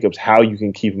Danny Jacobs, how you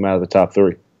can keep him out of the top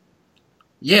 3.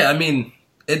 Yeah, I mean,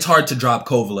 it's hard to drop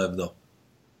Kovalev, though.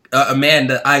 A man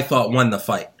that I thought won the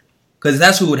fight. Because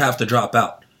that's who would have to drop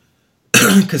out.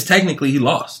 Because technically he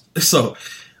lost. So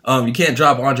you can't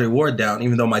drop Andre Ward down,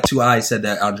 even though my 2 eyes said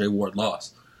that Andre Ward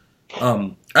lost.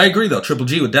 I agree, though. Triple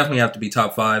G would definitely have to be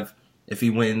top 5 if he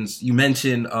wins. You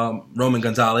mentioned Roman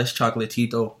Gonzalez,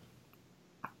 Chocolatito,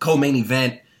 co-main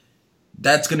event.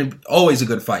 That's going to be always a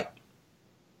good fight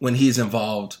when he's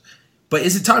involved. But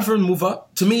is it time for him to move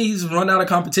up? To me, he's run out of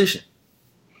competition.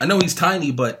 I know he's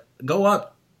tiny, but go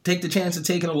up. Take the chance of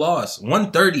taking a loss.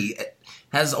 130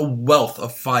 has a wealth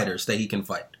of fighters that he can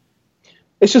fight.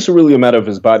 It's just really a matter of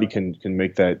his body can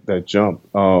make that jump.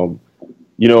 And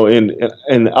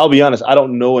I'll be honest, I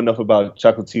don't know enough about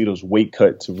Chocolatito's weight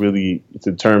cut to really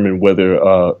determine whether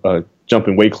a jump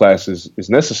in weight class is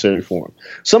necessary for him.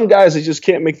 Some guys, they just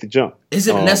can't make the jump. Is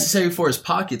it necessary for his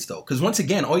pockets, though? Because once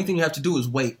again, all you think you have to do is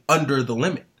weigh under the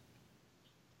limit.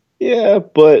 Yeah,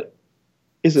 but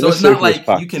is it so it's necessary not for his like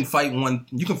pockets?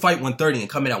 you can fight 130 and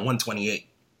come in at 128.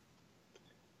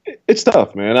 It's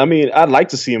tough, man. I mean, I'd like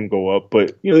to see him go up,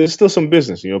 but there's still some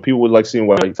business. People would like to see him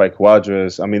fight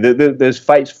Cuadras. I mean, there's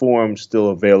fights for him still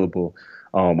available.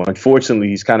 Unfortunately,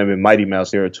 he's kind of in Mighty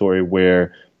Mouse territory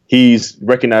where he's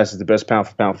recognized as the best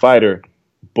pound-for-pound fighter,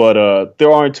 but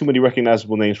there aren't too many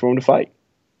recognizable names for him to fight.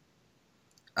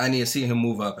 I need to see him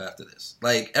move up after this.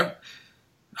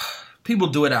 People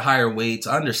do it at higher weights.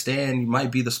 I understand you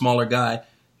might be the smaller guy.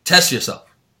 Test yourself.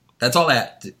 That's all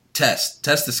that. Test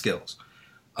the skills.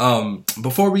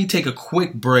 Before we take a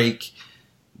quick break,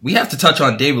 we have to touch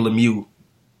on David Lemieux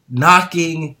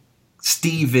knocking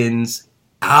Stevens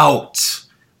out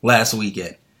last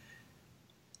weekend.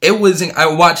 I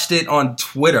watched it on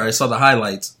Twitter. I saw the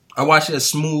highlights. I watched it a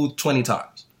smooth 20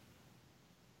 times.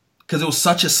 Because it was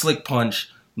such a slick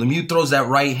punch. Lemieux throws that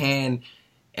right hand,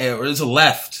 or it's a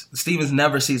left. Stevens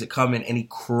never sees it coming, and he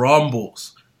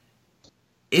crumbles.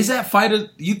 Is that fighter,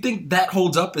 you think that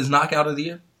holds up as knockout of the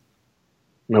year?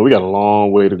 Man, we got a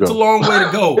long way to go. It's a long way to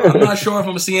go. I'm not sure if I'm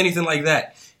going to see anything like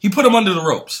that. He put him under the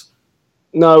ropes.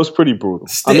 No, it was pretty brutal.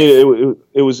 Stiff. I mean,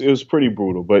 it was pretty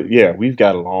brutal. But yeah, we've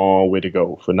got a long way to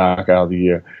go for knockout of the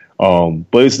year.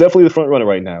 But it's definitely the front runner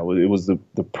right now. It was the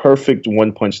perfect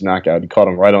one-punch knockout. He caught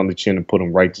him right on the chin and put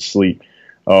him right to sleep.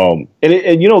 And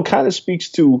it kind of speaks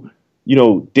to,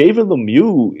 David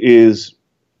Lemieux is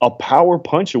a power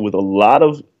puncher with a lot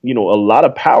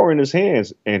of power in his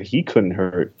hands, and he couldn't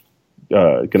hurt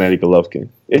Gennady Golovkin.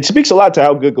 It speaks a lot to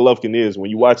how good Golovkin is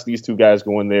when you watch these two guys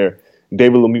go in there.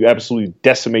 David Lemieux absolutely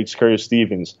decimates Curtis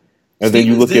Stevens. And then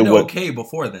you look at what okay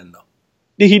before then, though.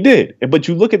 He did. But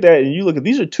you look at that and you look at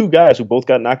these are two guys who both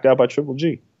got knocked out by Triple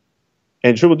G.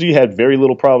 And Triple G had very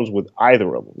little problems with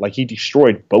either of them. Like, he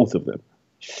destroyed both of them.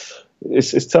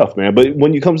 It's tough, man. But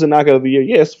when it comes to knockout of the year,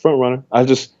 yeah, it's the front runner.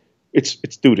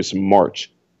 It's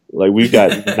March. Like, we've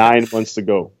got 9 months to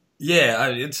go. Yeah,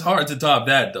 it's hard to top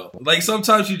that, though. Like,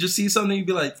 sometimes you just see something and you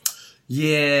be like,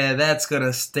 yeah, that's going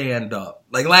to stand up.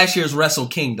 Like last year's Wrestle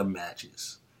Kingdom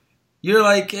matches. You're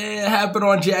like, it happened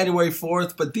on January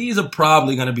 4th, but these are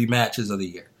probably going to be matches of the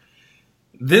year.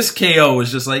 This KO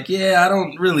is just like, yeah, I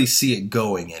don't really see it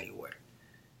going anywhere.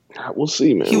 We'll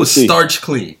see, man. He was starch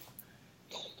clean.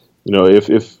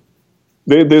 If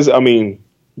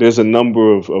there's a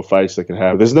number of fights that can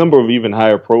happen. There's a number of even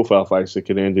higher profile fights that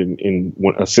can end in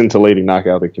a scintillating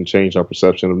knockout that can change our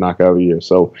perception of knockout of the year.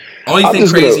 So, only thing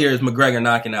crazier is McGregor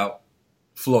knocking out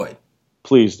Floyd.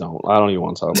 Please don't. I don't even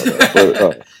want to talk about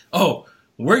that. But,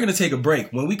 we're going to take a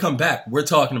break. When we come back, we're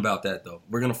talking about that, though.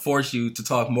 We're going to force you to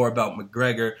talk more about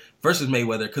McGregor versus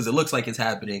Mayweather because it looks like it's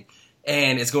happening.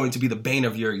 and it's going to be the bane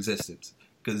of your existence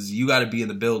because you got to be in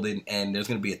the building, and there's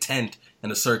going to be a tent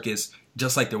and a circus,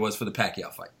 just like there was for the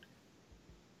Pacquiao fight.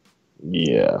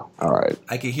 Yeah, all right.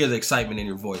 I can hear the excitement in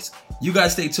your voice. You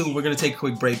guys stay tuned. We're going to take a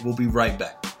quick break. We'll be right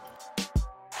back.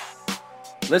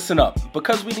 Listen up,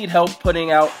 because we need help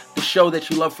putting out the show that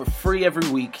you love for free every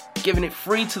week, giving it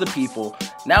free to the people.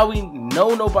 Now we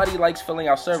know nobody likes filling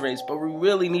out surveys, but we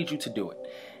really need you to do it.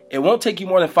 It won't take you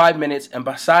more than 5 minutes, and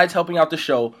besides helping out the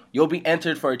show, you'll be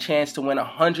entered for a chance to win a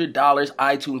 $100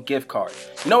 iTunes gift card.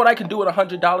 You know what I can do with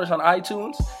 $100 on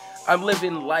iTunes? I'm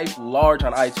living life large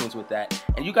on iTunes with that,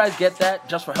 and you guys get that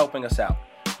just for helping us out.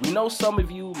 We know some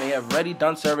of you may have already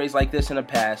done surveys like this in the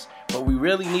past, but we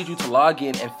really need you to log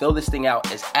in and fill this thing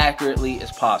out as accurately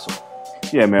as possible.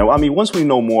 Yeah, man. I mean, once we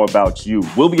know more about you,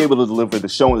 we'll be able to deliver the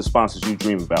show and the sponsors you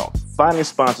dream about. Finding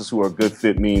sponsors who are a good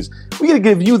fit means we're going to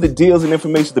give you the deals and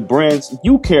information the brands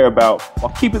you care about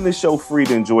while keeping this show free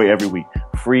to enjoy every week.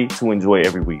 Free to enjoy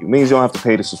every week. It means you don't have to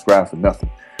pay to subscribe for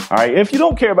nothing. All right. And if you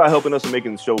don't care about helping us and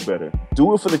making the show better,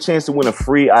 do it for the chance to win a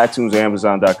free iTunes or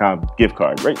Amazon.com gift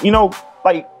card, right? You know,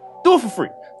 like, do it for free.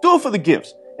 Do it for the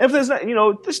gifts. And if there's not, you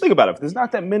know, just think about it. If there's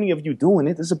not that many of you doing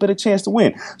it, there's a better chance to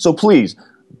win. So please,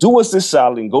 do us this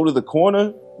solid and go to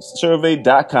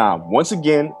thecornersurvey.com. Once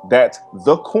again, that's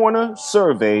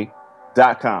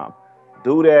thecornersurvey.com.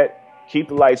 Do that. Keep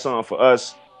the lights on for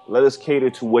us. Let us cater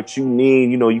to what you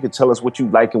need. You know, you can tell us what you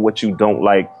like and what you don't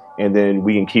like, and then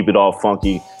we can keep it all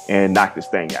funky and knock this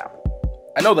thing out.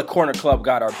 I know the Corner Club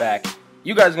got our back.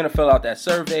 You guys are going to fill out that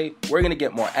survey. We're going to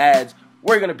get more ads.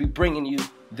 We're going to be bringing you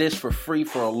this for free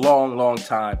for a long, long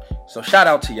time. So shout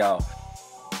out to y'all.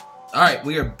 All right,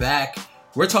 we are back.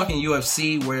 We're talking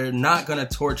UFC. We're not going to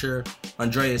torture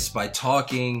Andreas by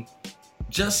talking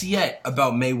just yet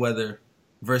about Mayweather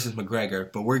versus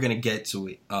McGregor, but we're going to get to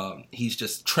it. He's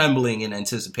just trembling in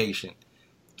anticipation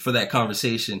for that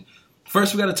conversation.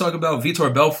 First, we got to talk about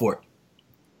Vitor Belfort.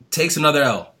 Takes another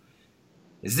L.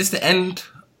 Is this the end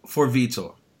for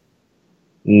Vitor?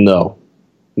 No,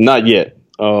 not yet.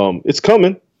 It's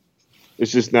coming.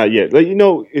 It's just not yet. Like, you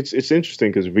know, it's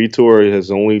interesting because Vitor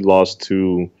has only lost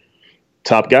to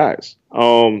top guys.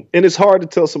 And it's hard to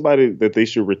tell somebody that they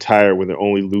should retire when they're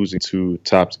only losing to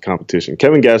top competition.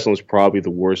 Kevin Gastelum is probably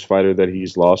the worst fighter that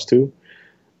he's lost to.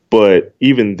 But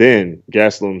even then,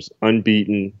 Gastelum's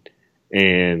unbeaten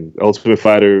and Ultimate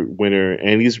Fighter winner,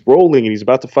 and he's rolling, and he's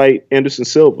about to fight Anderson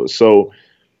Silva. So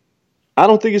I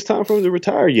don't think it's time for him to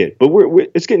retire yet. But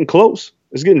it's getting close.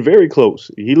 It's getting very close.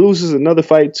 He loses another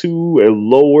fight to a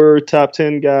lower top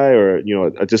 10 guy, or, you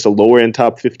know, just a lower end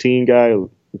top 15 guy,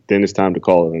 then it's time to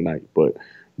call it a night. But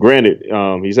granted,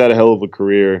 he's had a hell of a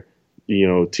career. You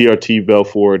know, TRT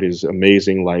Belfort is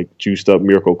amazing, like juiced up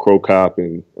Mirko Cro Cop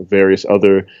and various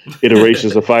other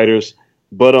iterations of fighters.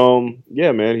 But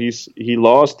yeah, man, he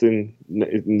lost, and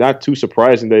not too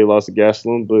surprising that he lost to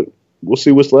Gastelum, but we'll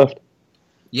see what's left.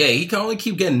 Yeah, he can only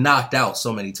keep getting knocked out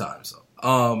so many times.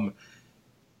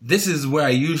 This is where I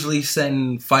usually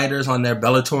send fighters on their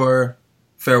Bellator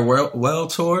farewell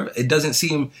tour. It doesn't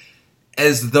seem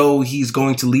as though he's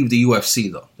going to leave the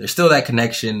UFC, though. There's still that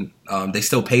connection. They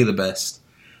still pay the best.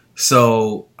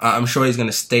 So I'm sure he's going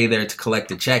to stay there to collect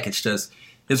the check. It's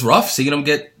rough seeing him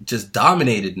get just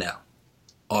dominated now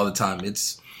all the time.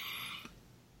 It's,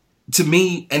 to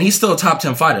me, and he's still a top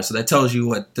 10 fighter, so that tells you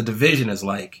what the division is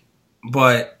like.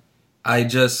 But I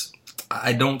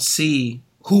don't see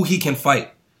who he can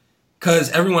fight, because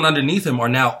everyone underneath him are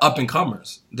now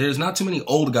up-and-comers. There's not too many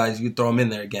old guys you throw him in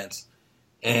there against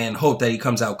and hope that he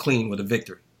comes out clean with a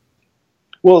victory.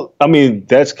 Well, I mean,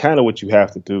 that's kind of what you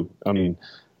have to do. I mean,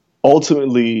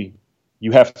 ultimately,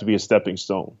 you have to be a stepping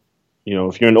stone. You know,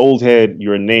 if you're an old head,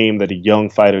 you're a name that a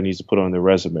young fighter needs to put on their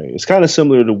resume. It's kind of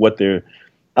similar to what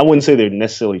I wouldn't say they're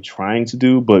necessarily trying to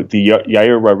do, but the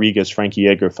Yair Rodriguez-Frankie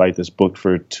Edgar fight that's booked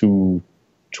for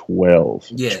 212.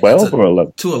 Yeah, 12 or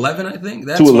 11? 211, I think.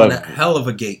 That's 211. One hell of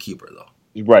a gatekeeper, though.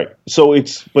 Right. So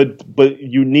but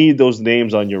you need those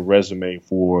names on your resume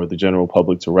for the general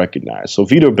public to recognize. So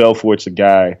Vitor Belfort's a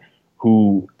guy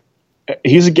who,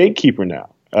 he's a gatekeeper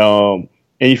now. And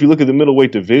if you look at the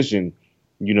middleweight division,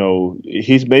 you know,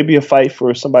 he's maybe a fight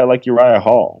for somebody like Uriah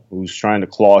Hall, who's trying to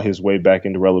claw his way back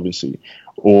into relevancy,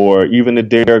 or even a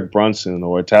Derek Brunson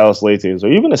or a Talis Leites, or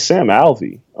even a Sam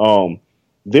Alvey.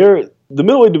 The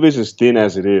middleweight division is thin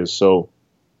as it is. So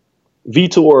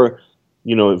Vitor,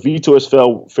 you know, Vitor's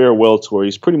farewell tour,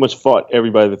 he's pretty much fought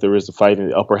everybody that there is to fight in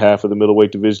the upper half of the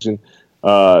middleweight division.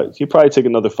 He'll probably take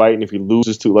another fight, and if he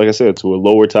loses to, like I said, to a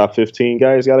lower top 15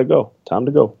 guy, he's got to go. Time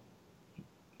to go.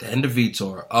 The end of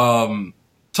Vitor.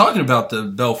 Talking about the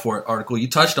Belfort article, you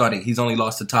touched on it. He's only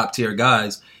lost to top-tier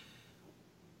guys.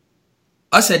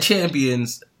 us at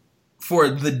Champions, for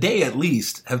the day at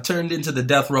least, have turned into the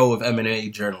death row of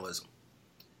MMA journalism.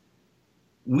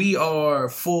 We are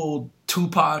full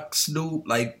Tupac, Snoop.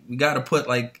 Like, we got to put,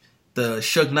 like, the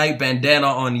Suge Knight bandana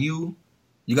on you.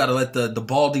 You got to let the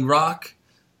baldy rock.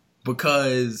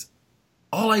 Because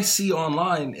all I see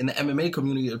online in the MMA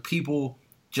community are people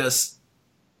just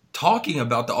talking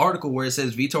about the article where it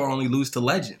says Vitor only loses to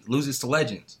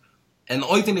legends. And the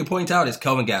only thing they point out is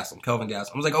Kelvin Gastelum.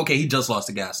 I was like, okay, he just lost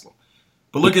to Gastelum.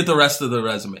 But look at the rest of the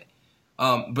resume.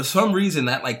 But for some reason,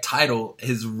 that like title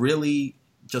has really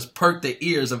just perked the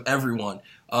ears of everyone.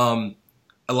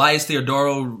 Elias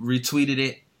Theodoro retweeted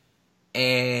it,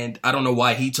 and I don't know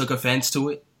why he took offense to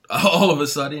it all of a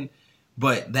sudden.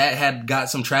 But that had got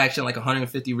some traction, like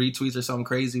 150 retweets or something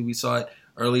crazy. We saw it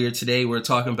earlier today. We were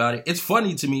talking about it. It's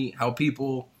funny to me how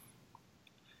people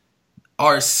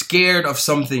are scared of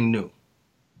something new.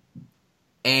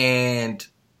 And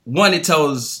one, it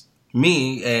tells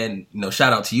me, and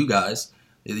shout out to you guys,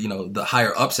 the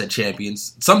higher ups at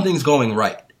Champions, something's going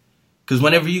right. Because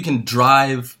whenever you can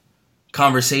drive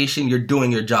conversation, you're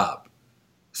doing your job.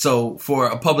 So for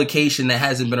a publication that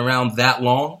hasn't been around that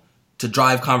long to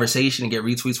drive conversation and get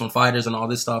retweets from fighters and all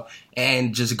this stuff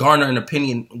and just garner an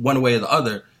opinion one way or the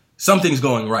other, something's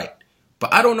going right.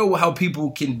 But I don't know how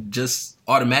people can just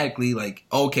automatically like,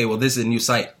 okay, well, this is a new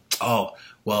site. Oh,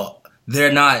 well,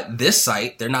 they're not this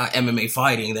site. They're not MMA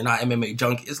fighting. They're not MMA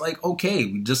junkie. It's like, okay,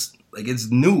 we just like,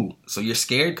 it's new. So you're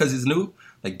scared because it's new?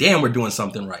 Like, damn, we're doing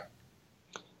something right.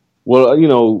 Well,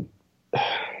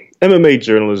 MMA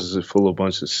journalism is full of a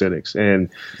bunch of cynics. And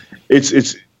it's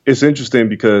interesting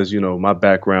because, my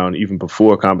background, even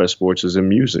before combat sports, is in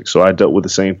music. So I dealt with the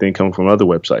same thing coming from other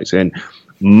websites. And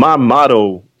my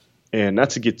motto, and not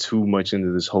to get too much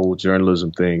into this whole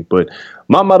journalism thing, but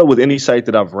my motto with any site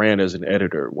that I've ran as an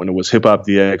editor, when it was Hip Hop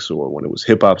DX or when it was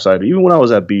Hip Hop Site, even when I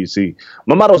was at BET,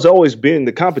 my motto has always been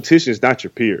the competition is not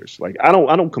your peers. Like I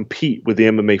don't compete with the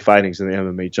MMA fightings and the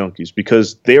MMA junkies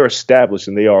because they're established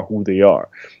and they are who they are.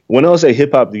 When I was at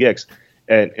Hip Hop DX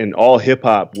and all hip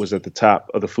hop was at the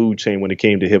top of the food chain when it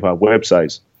came to hip hop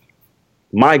websites,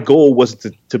 my goal was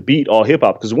to beat all hip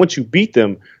hop because once you beat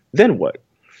them, then what?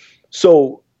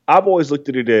 So I've always looked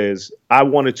at it as I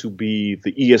wanted to be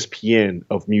the ESPN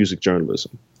of music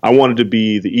journalism. I wanted to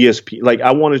be the ESPN, like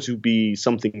I wanted to be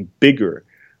something bigger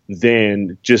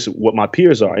than just what my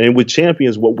peers are. And with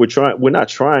Champions, we're not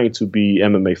trying to be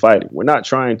MMA fighting. We're not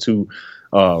trying to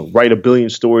write a billion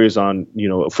stories on,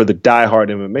 for the diehard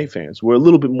MMA fans. We're a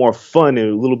little bit more fun and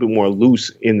a little bit more loose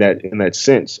in that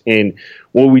sense. And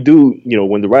when we do,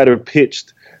 when the writer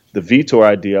pitched the Vitor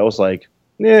idea, I was like,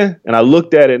 yeah. And I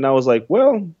looked at it and I was like,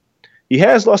 well, he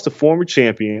has lost to former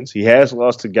champions. He has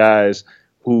lost to guys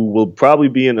who will probably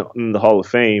be in the Hall of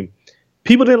Fame.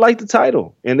 People didn't like the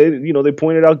title. And they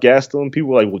pointed out Gastelum. People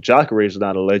were like, well, Jacare is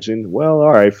not a legend. Well,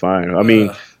 all right, fine. I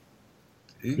mean,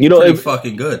 it's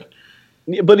fucking good.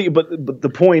 But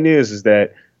the point is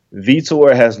that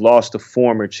Vitor has lost to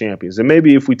former champions. And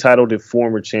maybe if we titled it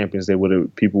former champions,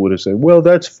 people would have said, well,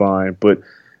 that's fine. But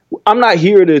I'm not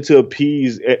here to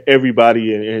appease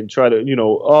everybody and try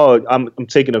to, I'm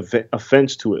taking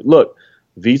offense to it. Look,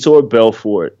 Vitor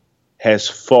Belfort has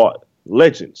fought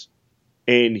legends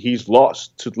and he's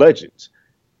lost to legends.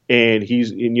 And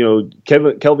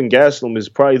Kelvin Gastelum is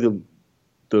probably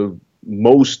the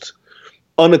most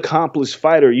unaccomplished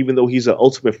fighter, even though he's an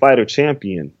Ultimate Fighter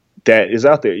champion that is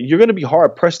out there. You're going to be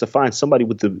hard pressed to find somebody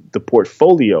with the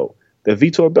portfolio that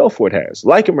Vitor Belfort has,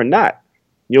 like him or not.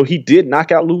 He did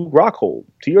knock out Luke Rockhold,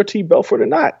 TRT Belfort or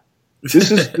not.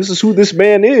 This is who this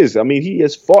man is. I mean, he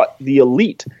has fought the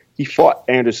elite. He fought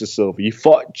Anderson Silva. He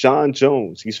fought John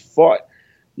Jones. He's fought,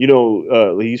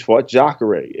 he's fought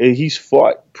Jacare. And he's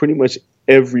fought pretty much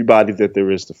everybody that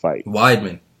there is to fight.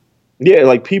 Weidman. Yeah,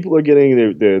 like people are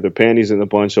getting their panties in a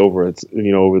bunch over it,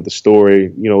 over the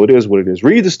story. It is what it is.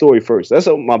 Read the story first. That's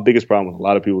my biggest problem with a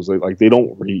lot of people is like they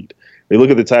don't read. They look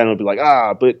at the title and be like,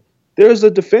 but there's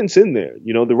a defense in there.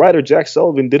 The writer Jack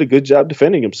Sullivan did a good job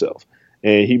defending himself,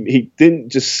 and he didn't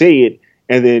just say it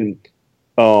and then.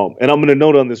 And I'm going to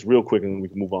note on this real quick, and then we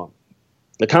can move on.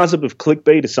 The concept of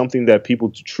clickbait is something that people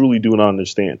truly do not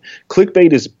understand.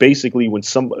 Clickbait is basically when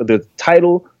the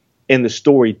title and the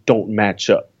story don't match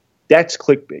up. That's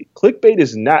clickbait. Clickbait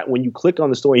is not when you click on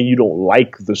the story and you don't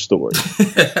like the story.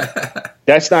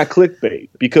 That's not clickbait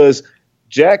because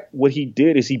Jack, what he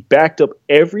did is he backed up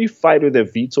every fighter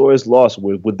that Vitor has lost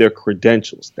with their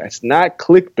credentials. That's not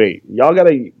clickbait. Y'all got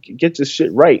to get this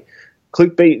shit right.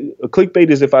 Clickbait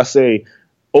is if I say,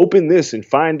 open this and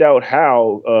find out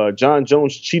how John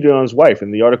Jones cheated on his wife.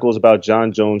 And the article is about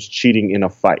John Jones cheating in a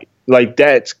fight. Like,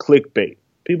 that's clickbait.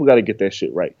 People got to get that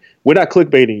shit right. We're not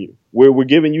clickbaiting you. We're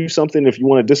giving you something. If you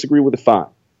want to disagree with it, fine.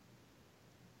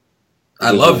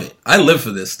 I love it. I live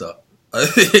for this stuff.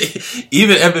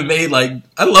 Even MMA, like,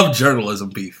 I love journalism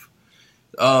beef.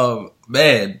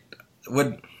 Man,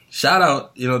 shout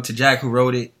out, to Jack who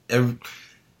wrote it.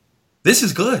 This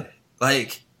is good.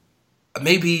 Like,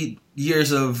 maybe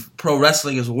years of pro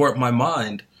wrestling has warped my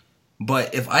mind,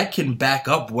 but if I can back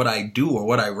up what I do or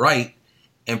what I write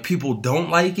and people don't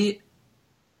like it,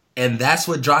 and that's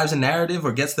what drives a narrative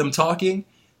or gets them talking,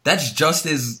 that's just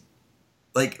as,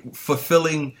 like,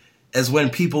 fulfilling as when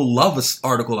people love an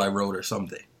article I wrote or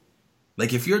something.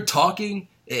 Like, if you're talking,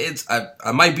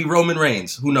 I might be Roman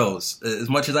Reigns. Who knows? As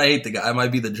much as I hate the guy, I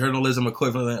might be the journalism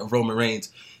equivalent of Roman Reigns.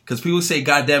 Because people say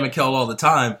 "goddamn it, Kel" all the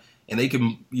time, and they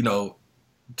can,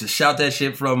 just shout that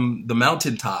shit from the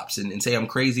mountaintops and say I'm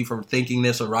crazy for thinking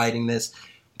this or writing this,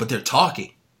 but they're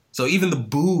talking. So even the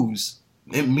boos,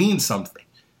 it means something.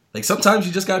 Like, sometimes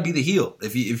you just gotta be the heel.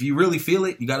 If you really feel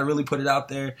it, you gotta really put it out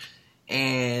there.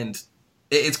 And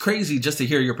it's crazy just to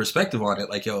hear your perspective on it.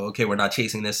 Like, yo, okay, we're not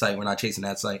chasing this site, we're not chasing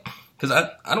that site. Because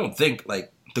I don't think,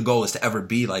 like, the goal is to ever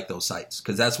be like those sites.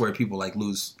 Because that's where people, like,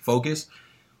 lose focus.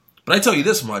 But I tell you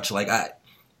this much, like,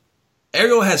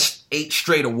 Ariel has 8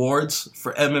 straight awards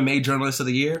for MMA Journalist of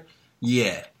the Year.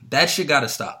 Yeah, that shit gotta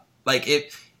stop. Like,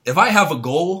 if I have a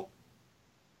goal,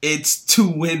 it's to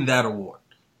win that award.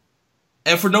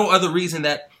 And for no other reason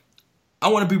that I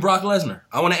want to be Brock Lesnar.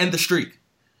 I want to end the streak.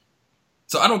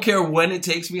 So I don't care when it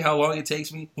takes me, how long it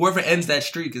takes me. Whoever ends that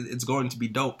streak, it's going to be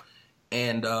dope.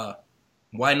 And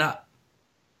why not?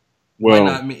 Well,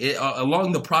 why not?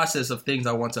 Along the process of things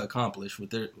I want to accomplish,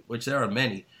 which there are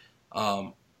many,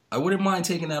 I wouldn't mind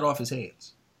taking that off his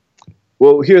hands.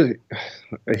 Well, here's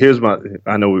my.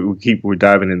 I know we're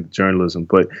diving into journalism,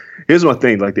 but here's my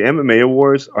thing. Like, the MMA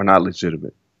awards are not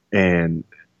legitimate, and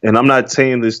I'm not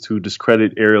saying this to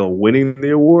discredit Ariel winning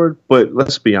the award, but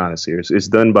let's be honest here. It's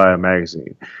done by a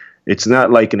magazine. It's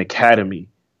not like an academy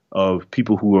of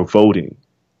people who are voting.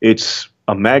 It's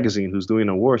a magazine who's doing an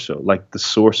award show, like the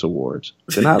Source Awards.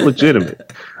 They're not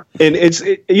legitimate. And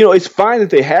it's fine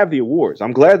that they have the awards.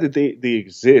 I'm glad that they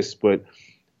exist, but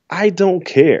I don't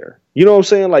care. You know what I'm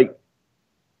saying? Like,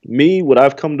 what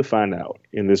I've come to find out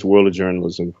in this world of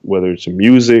journalism, whether it's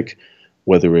music,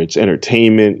 whether it's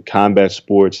entertainment, combat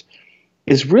sports,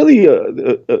 it's really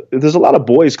there's a lot of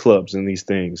boys clubs in these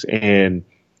things. And,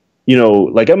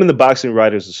 like, I'm in the Boxing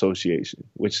Writers Association,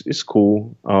 which is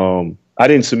cool. I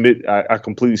didn't submit. I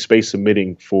completely spaced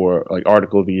submitting for, like,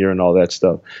 Article of the Year and all that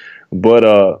stuff. But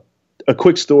a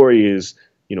quick story is,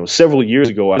 several years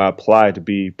ago, I applied to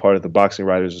be part of the Boxing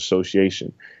Writers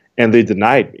Association, and they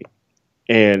denied me.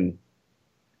 And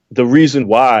the reason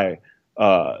why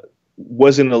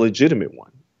wasn't a legitimate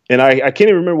one. And I can't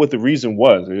even remember what the reason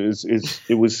was.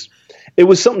 It was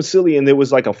something silly, and there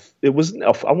was like I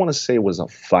want to say it was a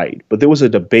fight, but there was a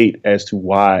debate as to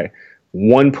why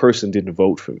one person didn't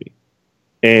vote for me.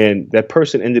 And that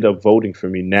person ended up voting for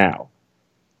me now.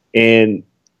 And,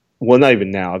 well, not even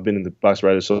now. I've been in the Boxing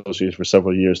Writers Association for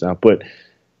several years now, but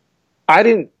I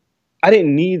didn't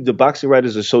need the Boxing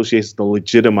Writers Association to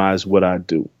legitimize what I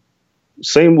do.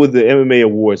 Same with the MMA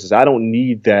awards, is I don't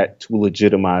need that to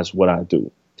legitimize what I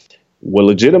do. What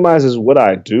legitimizes what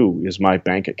I do is my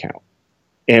bank account.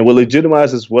 And what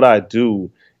legitimizes what I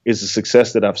do is the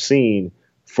success that I've seen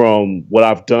from what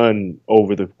I've done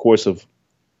over the course of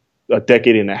a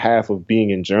decade and a half of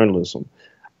being in journalism.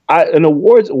 And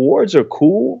awards are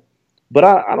cool, but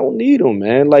I don't need them,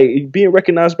 man. Like, being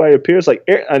recognized by your peers, like,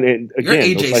 and again, you're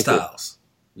AJ Styles.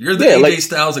 You're the AJ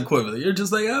Styles equivalent. You're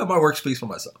just like, my work speaks for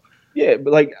myself. Yeah,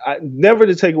 but, like, never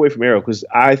to take away from Ariel, because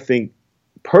I think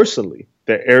personally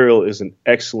that Ariel is an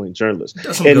excellent journalist.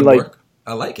 That's some good work.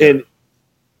 I like it.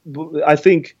 And I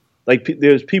think, like,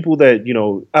 there's people that,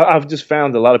 I've just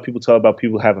found a lot of people talk about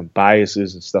people having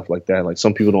biases and stuff like that. Like,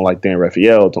 some people don't like Dan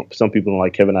Raphael. Some people don't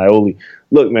like Kevin Iole.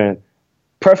 Look, man,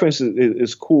 preference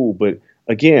is cool, but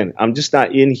again, I'm just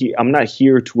not in here. I'm not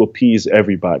here to appease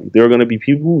everybody. There are going to be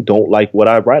people who don't like what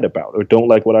I write about or don't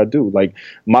like what I do. Like,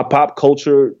 my pop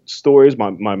culture stories,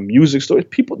 my music stories,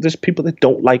 there's people that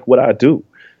don't like what I do.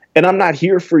 And I'm not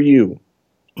here for you.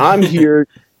 I'm here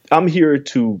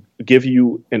to give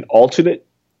you an alternate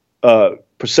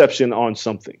perception on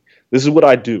something. This is what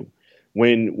I do.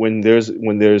 When there's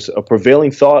a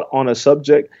prevailing thought on a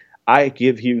subject, I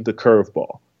give you the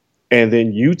curveball. And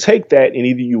then you take that and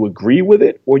either you agree with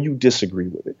it or you disagree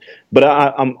with it. But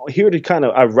I'm here to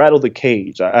I rattle the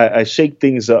cage. I shake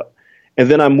things up,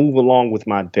 and then I move along with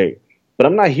my day. But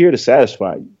I'm not here to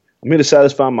satisfy you. I'm here to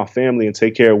satisfy my family and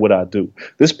take care of what I do.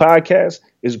 This podcast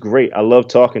is great. I love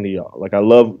talking to y'all. Like, I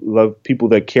love people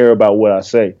that care about what I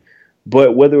say.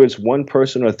 But whether it's one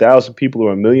person or 1,000 people or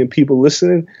 1 million people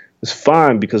listening, it's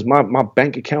fine because my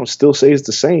bank account still stays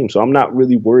the same. So I'm not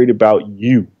really worried about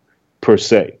you per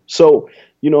se. So,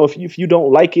 if you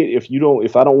don't like it,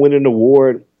 if I don't win an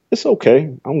award, it's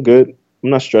okay. I'm good. I'm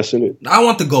not stressing it. I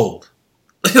want the gold.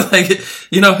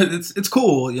 It's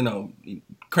cool,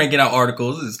 cranking out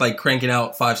articles. It's like cranking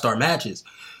out 5-star matches.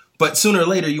 But sooner or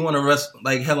later, you want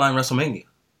to headline WrestleMania.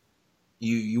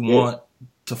 You want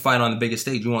to fight on the biggest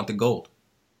stage. You want the gold.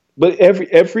 But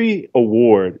every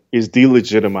award is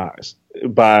delegitimized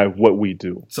by what we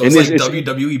do. So it's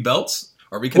WWE belts?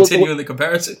 Are we continuing the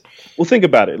comparison? Well, think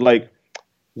about it. Like,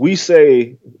 we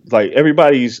say, like,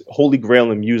 everybody's holy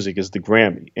grail in music is the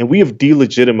Grammy. And we have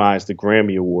delegitimized the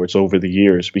Grammy Awards over the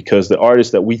years because the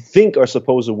artists that we think are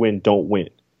supposed to win don't win.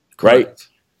 Correct. Right?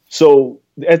 So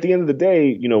at the end of the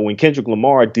day, when Kendrick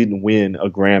Lamar didn't win a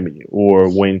Grammy, or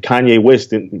when Kanye West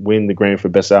didn't win the Grammy for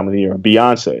Best Album of the Year, or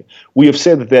Beyonce, we have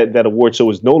said that award show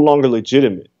is no longer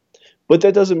legitimate. But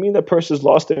that doesn't mean that person's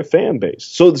lost their fan base.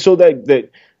 So that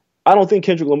I don't think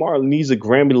Kendrick Lamar needs a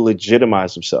Grammy to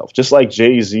legitimize himself, just like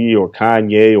Jay-Z or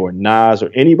Kanye or Nas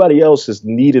or anybody else has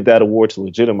needed that award to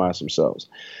legitimize themselves.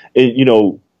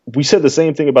 We said the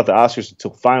same thing about the Oscars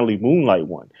until finally Moonlight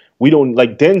won. We don't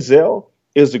like Denzel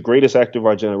is the greatest actor of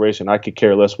our generation. I could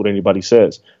care less what anybody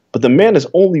says, but the man has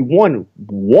only won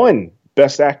one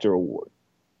Best Actor award.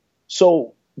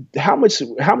 So how much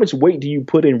weight do you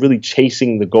put in really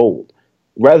chasing the gold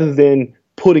rather than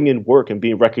putting in work and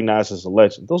being recognized as a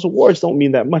legend? Those awards don't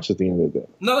mean that much at the end of the day.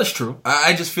 No, that's true.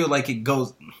 I just feel like it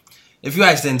goes. If you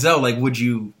ask Denzel, like, would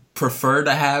you prefer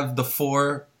to have the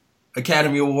 4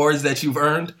 Academy Awards that you've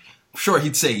earned? I'm sure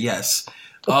he'd say yes.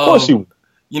 Of course he would.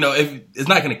 If it's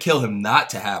not going to kill him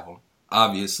not to have them,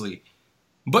 obviously.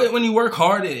 But when you work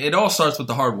hard, it all starts with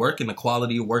the hard work and the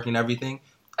quality of work and everything.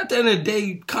 At the end of the day,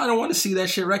 you kind of want to see that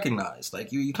shit recognized.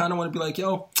 Like, you kind of want to be like,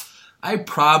 yo, I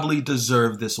probably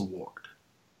deserve this award.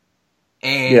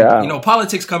 And,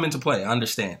 politics come into play. I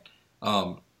understand.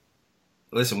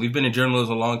 Listen, we've been in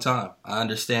journalism a long time. I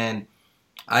understand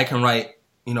I can write,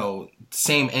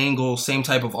 same angle, same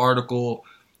type of article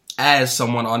as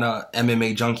someone on a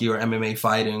MMA Junkie or MMA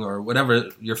Fighting or whatever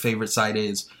your favorite site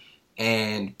is.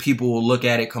 And people will look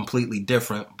at it completely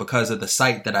different because of the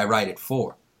site that I write it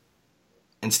for.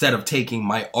 Instead of taking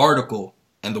my article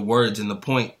and the words and the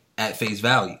point at face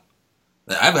value.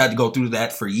 I've had to go through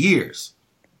that for years.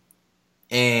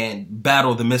 And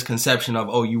battle the misconception of,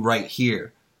 oh, you write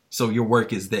here, so your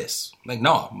work is this. Like,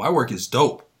 no, my work is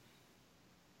dope.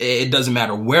 It doesn't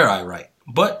matter where I write.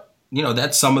 But,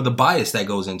 that's some of the bias that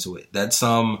goes into it. That's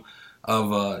some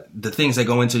of the things that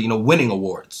go into, winning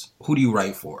awards. Who do you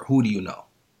write for? Who do you know?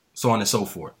 So on and so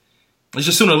forth. It's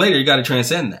just sooner or later, you got to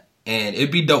transcend that. And it'd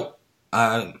be dope.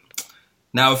 Now,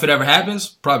 if it ever happens,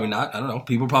 probably not. I don't know.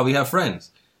 People probably have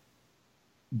friends.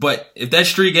 But if that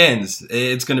streak ends,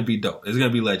 it's going to be dope. It's going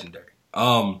to be legendary.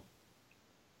 Now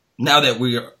that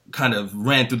we kind of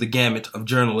ran through the gamut of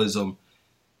journalism,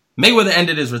 Mayweather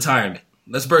ended his retirement.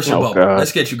 Let's burst your bubble. God.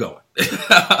 Let's get you going.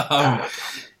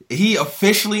 He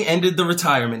officially ended the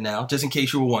retirement now, just in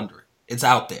case you were wondering. It's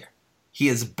out there. He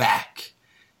is back.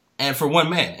 And for one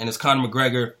man, and it's Conor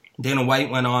McGregor. Dana White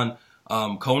went on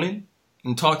Conan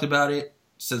and talked about it.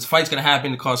 Says fight's going to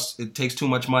happen. It takes too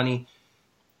much money.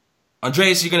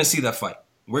 Andreas, you're going to see that fight.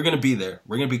 We're going to be there.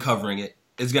 We're going to be covering it.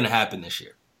 It's going to happen this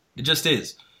year. It just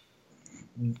is.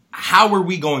 How are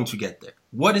we going to get there?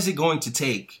 What is it going to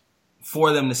take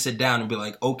for them to sit down and be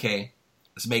like, okay,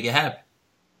 let's make it happen?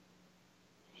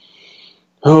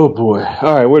 Oh, boy.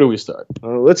 All right, where do we start?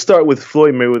 Let's start with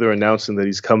Floyd Mayweather announcing that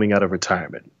he's coming out of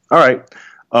retirement. All right.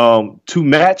 To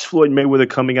match Floyd Mayweather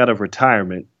coming out of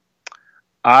retirement,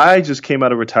 I just came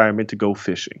out of retirement to go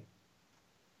fishing.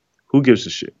 Who gives a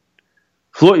shit?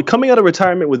 Floyd coming out of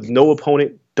retirement with no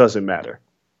opponent doesn't matter.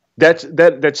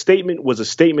 That statement was a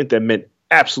statement that meant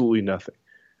absolutely nothing.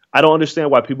 I don't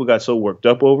understand why people got so worked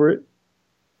up over it.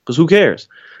 Because who cares?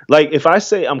 Like, if I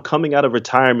say I'm coming out of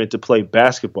retirement to play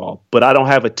basketball, but I don't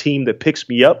have a team that picks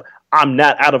me up, I'm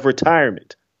not out of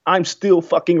retirement. I'm still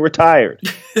fucking retired.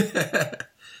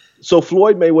 So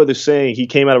Floyd Mayweather saying he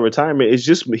came out of retirement is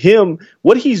just him.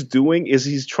 What he's doing is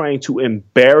he's trying to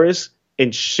embarrass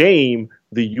and shame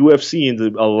the UFC into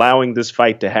allowing this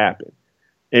fight to happen.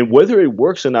 And whether it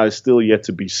works or not is still yet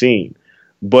to be seen.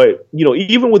 But,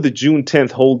 even with the June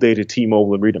 10th hold date at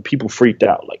T-Mobile Arena, people freaked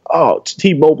out. Like, oh,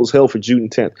 T-Mobile's held for June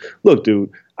 10th. Look, dude,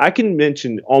 I can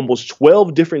mention almost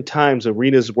 12 different times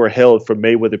arenas were held for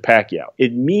Mayweather-Pacquiao.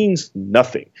 It means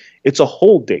nothing. It's a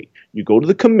hold date. You go to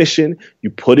the commission,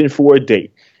 you put in for a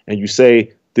date, and you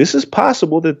say, this is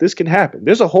possible that this can happen.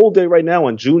 There's a hold date right now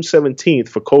on June 17th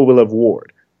for Kovalev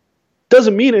Ward.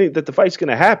 Doesn't mean that the fight's going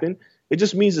to happen. It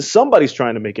just means that somebody's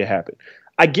trying to make it happen.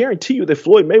 I guarantee you that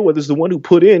Floyd Mayweather is the one who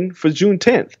put in for June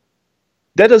 10th.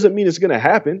 That doesn't mean it's going to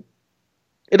happen.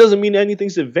 It doesn't mean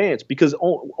anything's advanced because it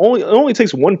only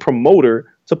takes one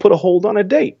promoter to put a hold on a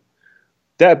date.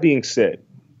 That being said,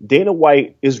 Dana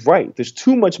White is right. There's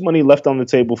too much money left on the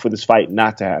table for this fight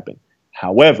not to happen.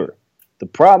 However, the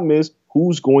problem is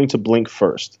who's going to blink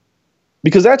first?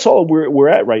 Because that's all we're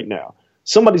at right now.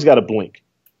 Somebody's got to blink.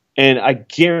 And I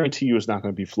guarantee you it's not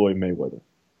going to be Floyd Mayweather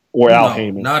or Al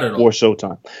Heyman or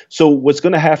Showtime. So what's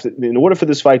going to have to, in order for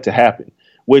this fight to happen,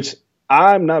 which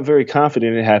I'm not very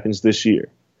confident it happens this year,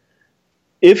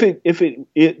 if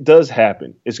it does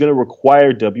happen, it's going to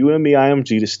require WME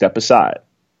IMG to step aside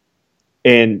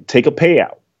and take a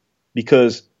payout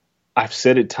because I've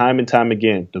said it time and time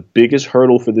again. The biggest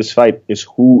hurdle for this fight is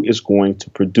who is going to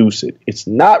produce it. It's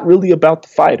not really about the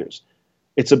fighters.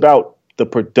 It's about the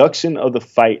production of the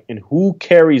fight and who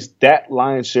carries that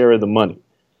lion's share of the money.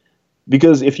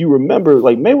 Because if you remember,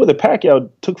 like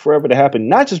Mayweather-Pacquiao took forever to happen,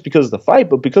 not just because of the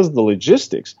fight, but because of the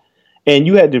logistics. And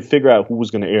you had to figure out who was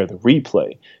going to air the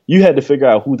replay. You had to figure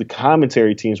out who the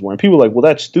commentary teams were. And people were like, well,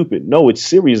 that's stupid. No, it's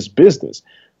serious business.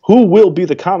 Who will be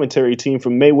the commentary team for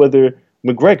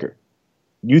Mayweather-McGregor?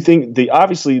 You think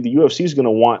obviously the UFC is going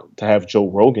to want to have Joe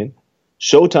Rogan.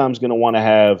 Showtime's going to want to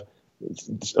have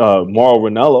Mauro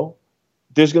Ranallo.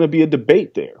 There's going to be a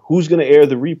debate there. Who's going to air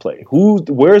the replay?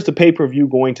 Where's the pay-per-view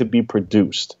going to be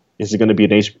produced? Is it going to be a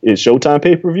Showtime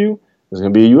pay-per-view? Is it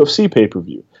going to be a UFC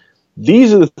pay-per-view?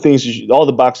 These are the things, all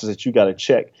the boxes that you got to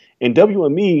check. And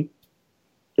WME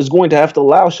is going to have to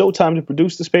allow Showtime to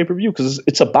produce this pay-per-view because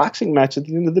it's a boxing match at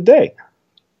the end of the day.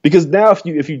 Because now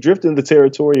if you drift into the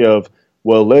territory of,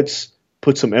 well, let's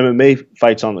put some MMA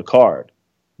fights on the card,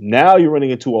 now you're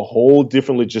running into a whole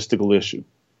different logistical issue,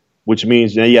 which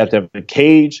means now you have to have a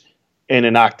cage and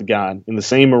an octagon in the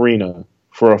same arena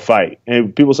for a fight.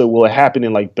 And people say, well, it happened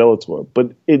in like Bellator,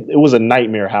 but it was a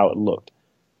nightmare how it looked.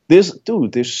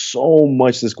 There's so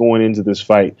much that's going into this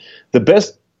fight. The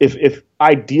best, if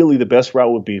ideally the best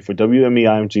route would be for WME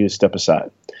IMG to step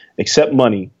aside, accept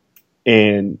money,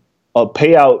 and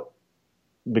pay out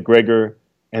McGregor,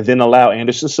 and then allow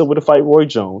Anderson Silva to fight Roy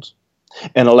Jones,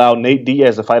 and allow Nate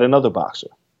Diaz to fight another boxer,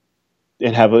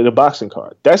 and have a boxing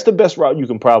card. That's the best route you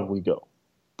can probably go.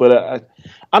 But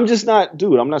I'm just not,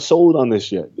 I'm not sold on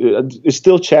this yet. It's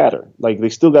still chatter. Like they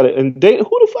still got it. And who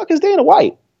the fuck is Dana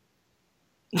White?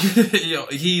 Yo,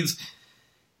 he's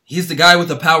the guy with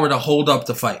the power to hold up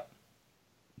the fight.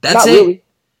 That's not it. Really.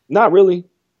 Not really.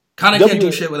 Conor can't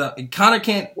do shit without. Conor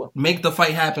can't make the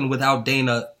fight happen without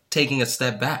Dana taking a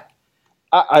step back.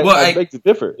 I beg to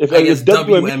differ. If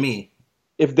WME,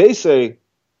 if they say,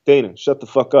 Dana, shut the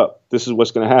fuck up, this is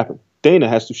what's going to happen. Dana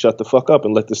has to shut the fuck up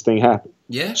and let this thing happen.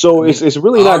 Yeah. So it's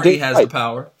really not Dana. He has the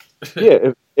power.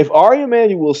 Yeah. If Ari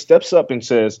Emanuel steps up and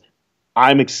says,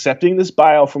 I'm accepting this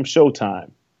buyout from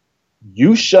Showtime,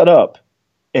 you shut up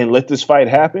and let this fight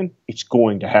happen, it's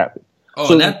going to happen. Oh,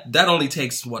 so, and that only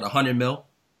takes, what, $100 million?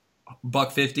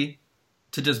 $150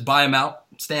 to just buy him out,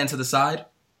 stand to the side,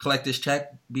 collect this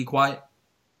check, be quiet?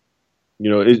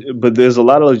 But there's a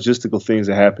lot of logistical things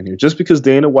that happen here. Just because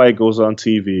Dana White goes on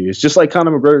TV, it's just like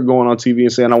Conor McGregor going on TV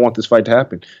and saying, I want this fight to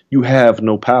happen. You have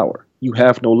no power. You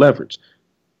have no leverage.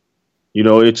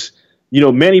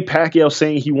 Manny Pacquiao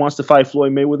saying he wants to fight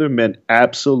Floyd Mayweather meant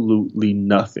absolutely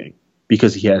nothing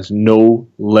because he has no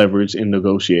leverage in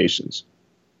negotiations.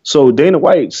 So Dana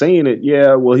White saying it,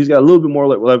 yeah, well, he's got a little bit more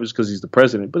leverage because he's the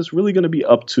president, but it's really going to be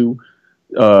up to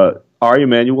Ari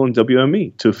Emanuel and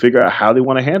WME to figure out how they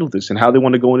want to handle this and how they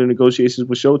want to go into negotiations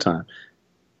with Showtime.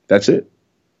 That's it.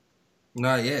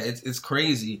 No, yeah, it's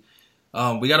crazy.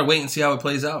 We got to wait and see how it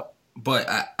plays out. But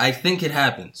I think it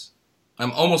happens.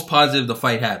 I'm almost positive the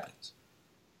fight happens.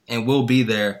 And we'll be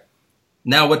there.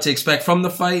 Now, what to expect from the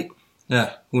fight?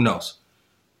 Who knows?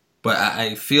 But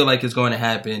I feel like it's going to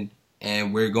happen,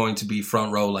 and we're going to be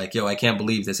front row like, yo, I can't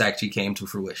believe this actually came to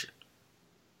fruition.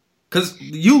 Because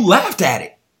you laughed at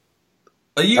it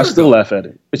a year ago. I still laugh at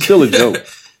it. It's still a joke.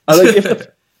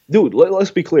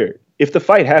 Let's be clear. If the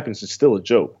fight happens, it's still a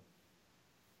joke.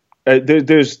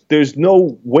 There's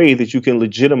no way that you can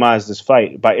legitimize this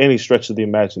fight by any stretch of the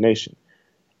imagination.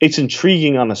 It's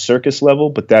intriguing on a circus level,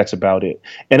 but that's about it.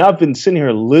 And I've been sitting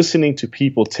here listening to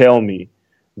people tell me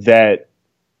that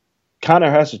Conor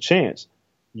has a chance.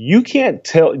 You can't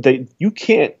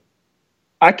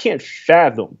I can't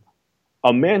fathom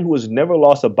a man who has never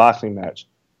lost a boxing match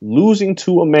losing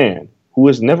to a man who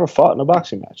has never fought in a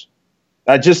boxing match.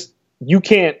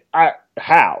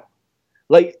 How?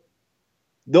 Like,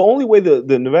 the only way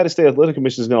the Nevada State Athletic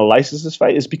Commission is going to license this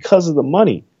fight is because of the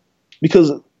money.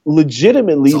 Because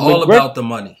legitimately, it's all about the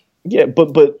money. Yeah,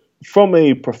 but from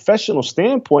a professional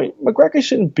standpoint, McGregor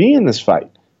shouldn't be in this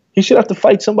fight. He should have to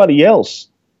fight somebody else.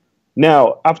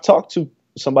 Now, I've talked to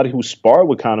somebody who sparred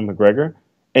with Conor McGregor,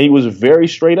 and he was very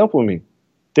straight up with me.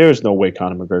 There's no way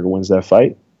Conor McGregor wins that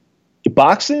fight.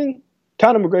 Boxing,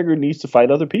 Conor McGregor needs to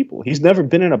fight other people. He's never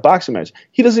been in a boxing match.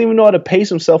 He doesn't even know how to pace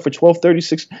himself for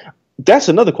 12:36. That's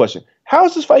another question. How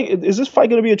is this fight? Is this fight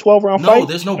going to be a 12-round fight? No,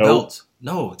 there's no belt.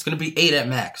 No, it's going to be 8 at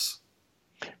max.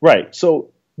 Right.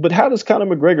 So, but how does Conor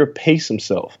McGregor pace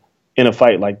himself in a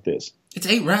fight like this? It's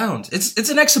 8 rounds. It's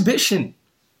an exhibition.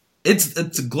 It's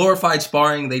a glorified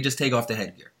sparring. They just take off the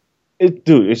headgear.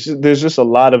 There's just a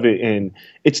lot of it, and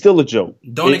it's still a joke.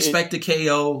 Don't expect a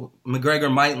KO.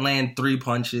 McGregor might land 3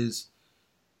 punches.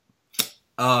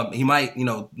 He might,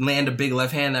 land a big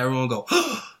left hand that everyone will go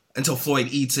until Floyd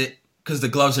eats it because the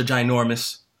gloves are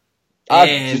ginormous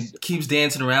and keeps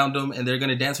dancing around them, and they're going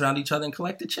to dance around each other and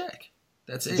collect a check.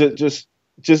 That's it.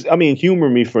 Humor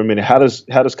me for a minute. How does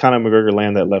Conor McGregor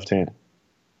land that left hand?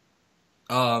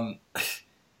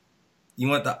 You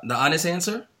want the honest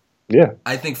answer? Yeah.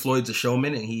 I think Floyd's a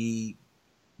showman, and he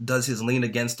does his lean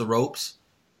against the ropes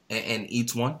and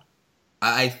eats one.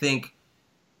 I think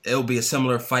it'll be a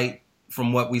similar fight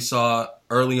from what we saw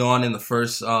early on in the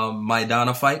first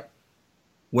Maidana fight,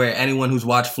 where anyone who's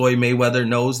watched Floyd Mayweather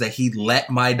knows that he let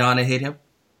Maidana hit him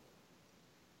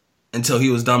until he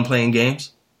was done playing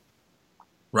games.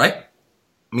 Right?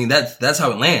 I mean, that's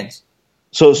how it lands.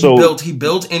 So he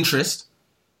builds interest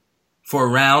for a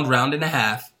round and a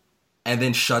half, and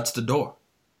then shuts the door.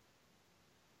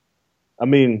 I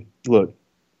mean, look,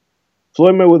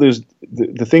 Floyd Mayweather's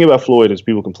the thing about Floyd is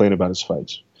people complain about his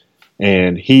fights.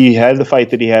 And he had the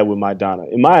fight that he had with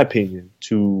Maidana, in my opinion,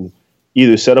 to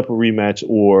either set up a rematch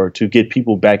or to get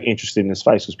people back interested in his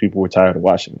fights because people were tired of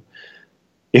watching him.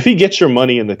 If he gets your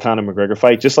money in the Conor McGregor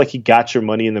fight, just like he got your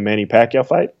money in the Manny Pacquiao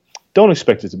fight, don't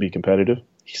expect it to be competitive.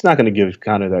 He's not going to give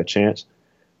Conor that chance.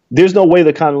 There's no way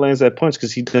that Conor lands that punch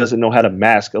because he doesn't know how to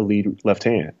mask a lead left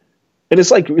hand. And it's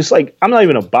like I'm not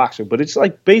even a boxer, but it's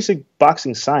like basic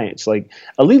boxing science. Like,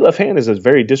 a lead left hand is a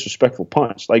very disrespectful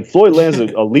punch. Like, Floyd lands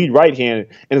a lead right hand,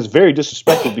 and it's very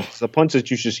disrespectful because it's a punch that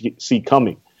you should see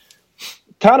coming.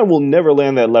 Conor will never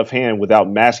land that left hand without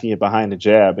masking it behind the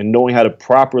jab and knowing how to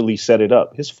properly set it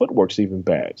up. His footwork's even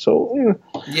bad. So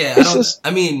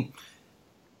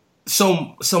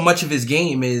so much of his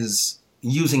game is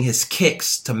using his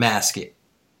kicks to mask it.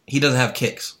 He doesn't have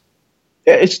kicks.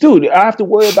 I have to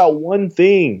worry about one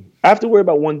thing.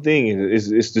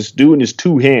 It's this dude and his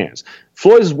 2 hands.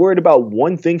 Floyd is worried about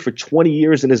one thing for 20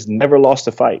 years and has never lost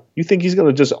a fight. You think he's going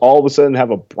to just all of a sudden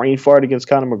have a brain fart against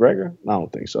Conor McGregor? I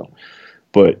don't think so.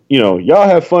 But, y'all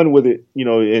have fun with it,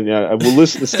 and we'll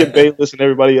listen to Skip Bayless and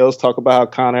everybody else talk about how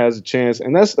Conor has a chance.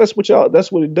 And that's what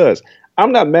it does.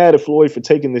 I'm not mad at Floyd for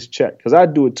taking this check because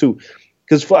I'd do it too.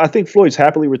 Because I think Floyd's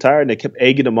happily retired, and they kept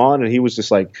egging him on, and he was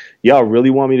just like, y'all really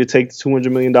want me to take the $200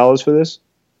 million for this?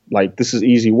 Like, this is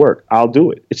easy work. I'll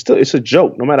do it. It's a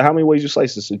joke. No matter how many ways you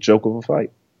slice, it's a joke of a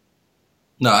fight.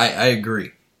 No, I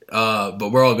agree.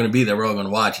 But we're all going to be there. We're all going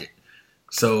to watch it.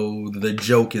 So the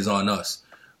joke is on us.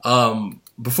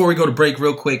 Before we go to break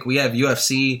real quick, we have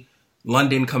UFC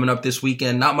London coming up this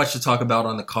weekend. Not much to talk about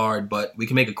on the card, but we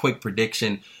can make a quick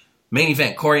prediction. Main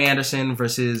event, Corey Anderson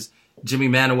versus Jimmy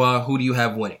Manuwa. Who do you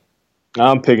have winning?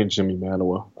 I'm picking Jimmy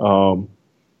Manuwa.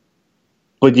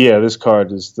 But yeah, this card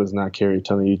does not carry a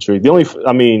ton of intrigue.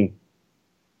 Alan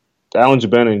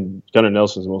Jabin and Gunnar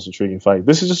Nelson's the most intriguing fight.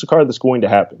 This is just a card that's going to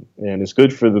happen, and it's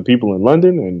good for the people in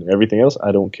London, and everything else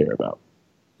I don't care about.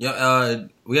 Yeah,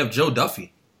 we have Joe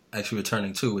Duffy actually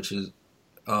returning too, which is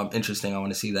interesting. I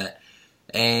want to see that.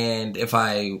 And if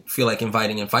I feel like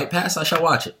inviting in Fight Pass, I shall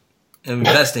watch it.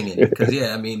 Investing in it because they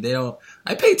don't.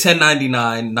 I pay $10.99,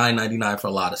 $9.99 for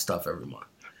a lot of stuff every month.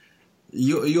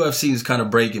 UFC is kind of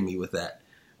breaking me with that.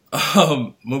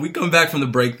 When we come back from the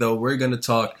break, though, we're gonna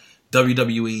talk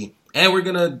WWE and we're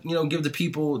gonna give the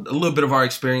people a little bit of our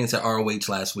experience at ROH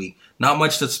last week. Not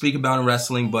much to speak about in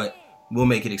wrestling, but we'll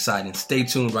make it exciting. Stay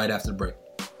tuned right after the break.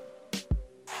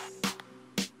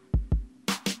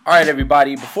 All right,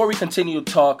 everybody, before we continue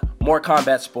to talk more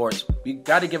combat sports, we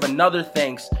got to give another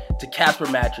thanks to Casper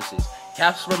Mattresses.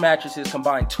 Casper Mattresses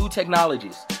combine 2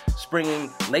 technologies, springing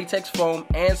latex foam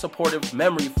and supportive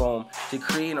memory foam to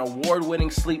create an award-winning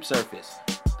sleep surface.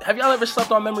 Have y'all ever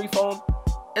slept on memory foam?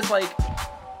 It's like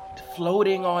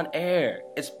floating on air.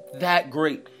 It's that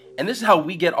great. And this is how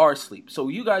we get our sleep. So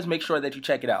you guys make sure that you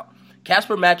check it out.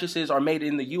 Casper mattresses are made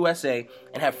in the USA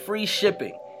and have free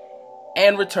shipping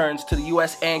and returns to the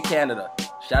US and Canada.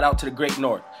 Shout out to the Great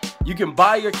North. You can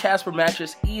buy your Casper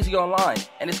mattress easy online,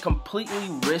 and it's completely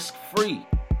risk-free.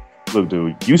 Look,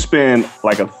 dude, you spend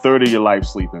like a third of your life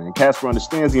sleeping, and Casper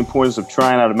understands the importance of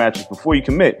trying out a mattress before you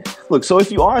commit. Look, so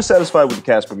if you aren't satisfied with the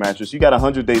Casper mattress, you got a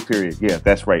 100-day period. Yeah,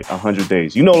 that's right, 100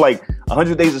 days. You know, like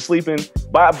 100 days of sleeping,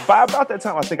 by about that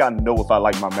time, I think I know if I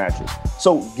like my mattress.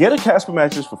 So get a Casper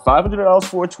mattress for $500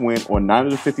 for a twin or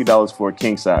 $950 for a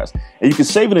king size. And you can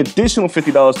save an additional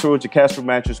 $50 towards your Casper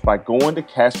mattress by going to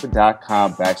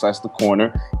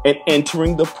Casper.com/thecorner and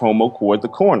entering the promo code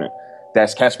TheCorner.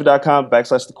 That's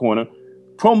Casper.com/thecorner.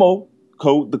 Promo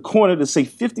code TheCorner to save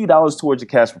 $50 towards your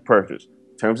Casper purchase.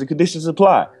 Terms and conditions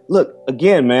apply. Look,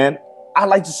 again, man, I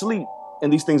like to sleep,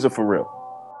 and these things are for real.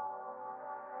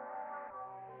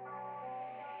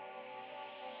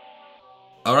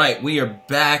 All right, we are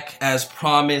back as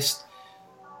promised.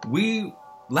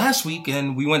 Last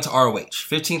weekend we went to ROH,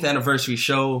 15th anniversary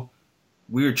show.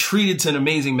 We were treated to an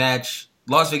amazing match.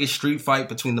 Las Vegas street fight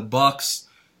between the Bucks,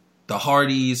 the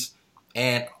Hardys,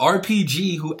 and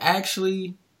RPG, who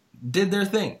actually did their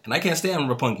thing. And I can't stand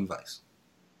Roppongi Vice.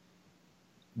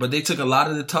 But they took a lot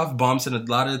of the tough bumps and a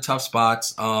lot of the tough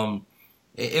spots.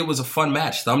 It was a fun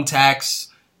match. Thumbtacks.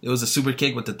 It was a super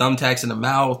kick with the thumbtacks in the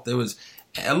mouth. There was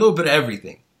a little bit of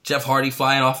everything. Jeff Hardy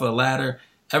flying off of a ladder.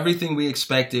 Everything we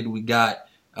expected, we got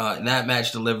in that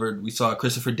match delivered. We saw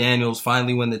Christopher Daniels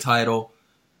finally win the title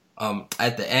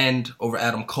at the end over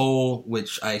Adam Cole,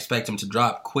 which I expect him to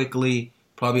drop quickly.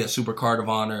 Probably a super card of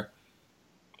honor.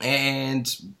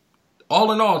 And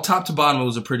all in all, top to bottom, it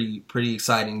was a pretty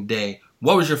exciting day.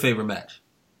 What was your favorite match?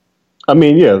 I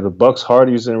mean, yeah, the Bucks,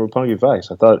 Hardys, and Roppongi Vice.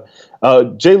 I thought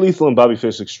Jay Lethal and Bobby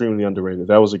Fish extremely underrated.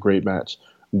 That was a great match.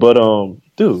 But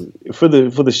dude, for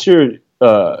the sheer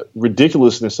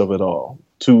ridiculousness of it all,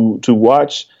 to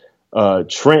watch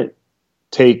Trent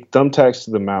take thumbtacks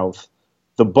to the mouth,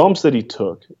 the bumps that he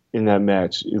took in that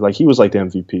match, like he was like the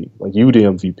MVP, like you the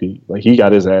MVP, like he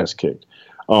got his ass kicked.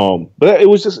 But it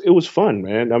was fun,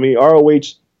 man. I mean,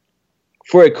 ROH,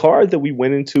 for a card that we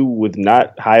went into with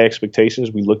not high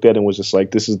expectations, we looked at it and was just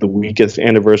like, this is the weakest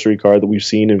anniversary card that we've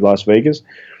seen in Las Vegas.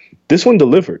 This one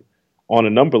delivered on a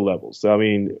number of levels. I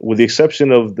mean, with the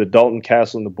exception of the Dalton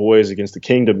Castle and the Boys against the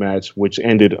Kingdom match, which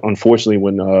ended, unfortunately,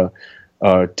 when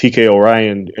TK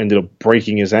Orion ended up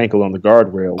breaking his ankle on the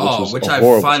guardrail. Which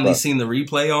I've finally seen the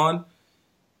replay on.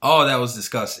 Oh, that was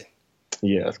disgusting.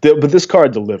 Yeah, but this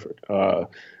card delivered.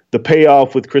 The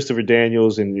payoff with Christopher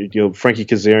Daniels and Frankie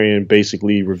Kazarian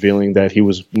basically revealing that he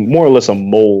was more or less a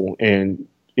mole and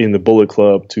in the Bullet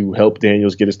Club to help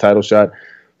Daniels get his title shot.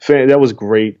 That was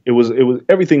great. It was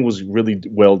everything was really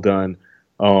well done.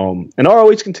 And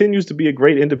ROH continues to be a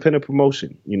great independent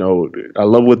promotion. I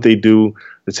love what they do,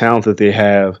 the talent that they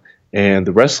have, and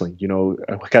the wrestling.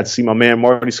 I got to see my man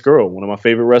Marty Scurll, one of my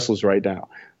favorite wrestlers right now.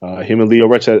 Him and Leo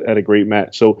Rush had a great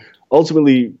match. So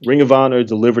ultimately, Ring of Honor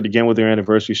delivered again with their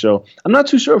anniversary show. I'm not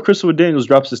too sure if Christopher Daniels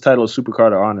drops his title as Supercard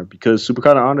of Honor because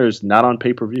Supercard of Honor is not on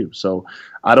pay-per-view. So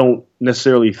I don't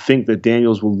necessarily think that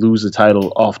Daniels will lose the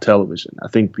title off television. I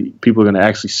think people are going to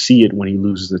actually see it when he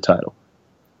loses the title.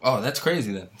 Oh, that's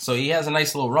crazy then. So he has a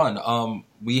nice little run.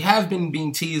 We have been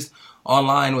being teased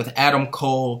online with Adam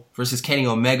Cole versus Kenny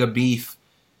Omega beef.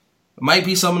 It might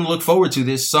be something to look forward to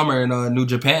this summer in New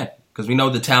Japan because we know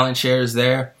the talent share is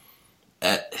there.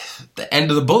 At the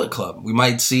end of the Bullet Club, we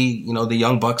might see, the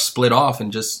Young Bucks split off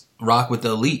and just rock with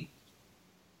the Elite.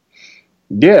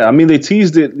 Yeah, I mean, they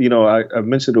teased it, I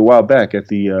mentioned it a while back at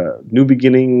the New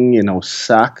Beginning in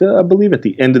Osaka, I believe, at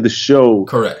the end of the show.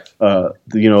 Correct. A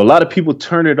lot of people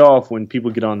turn it off when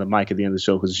people get on the mic at the end of the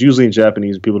show because it's usually in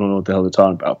Japanese and people don't know what the hell they're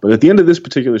talking about. But at the end of this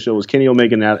particular show was Kenny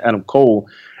Omega and Adam Cole,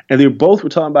 and they both were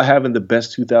talking about having the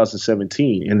best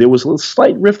 2017. And there was a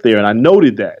slight rift there, and I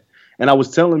noted that. And I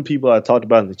was telling people, I talked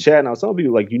about in the chat, and I was telling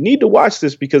people, you need to watch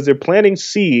this because they're planting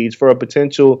seeds for a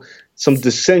potential, some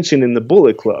dissension in the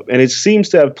Bullet Club. And it seems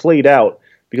to have played out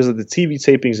because of the TV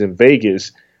tapings in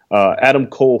Vegas. Adam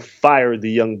Cole fired the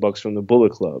Young Bucks from the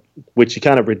Bullet Club, which he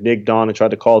kind of reneged on and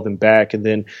tried to call them back. And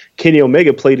then Kenny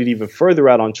Omega played it even further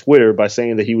out on Twitter by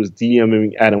saying that he was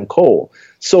DMing Adam Cole.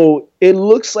 So it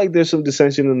looks like there's some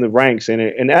dissension in the ranks.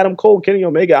 And Adam Cole, Kenny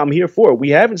Omega, I'm here for it. We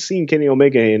haven't seen Kenny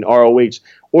Omega in ROH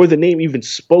or the name even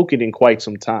spoken in quite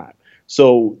some time.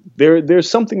 So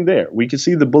there's something there. We can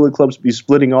see the Bullet Clubs be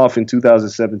splitting off in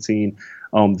 2017.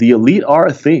 The Elite are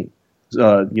a thing.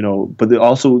 But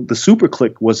also the Super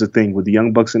Click was a thing with the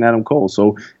Young Bucks and Adam Cole.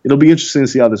 So it'll be interesting to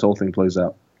see how this whole thing plays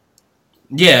out.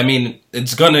 Yeah, I mean,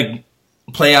 it's going to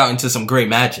play out into some great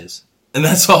matches. And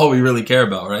that's all we really care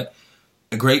about, right?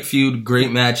 A great feud,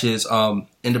 great matches.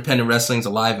 Independent wrestling's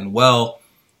alive and well.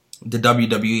 The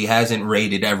WWE hasn't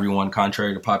rated everyone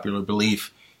contrary to popular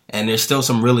belief. And there's still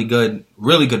some really good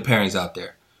pairings out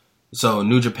there. So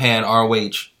New Japan,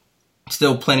 ROH,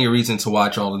 still plenty of reason to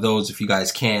watch all of those if you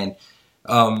guys can.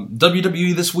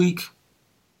 WWE this week,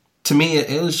 to me,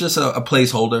 it was just a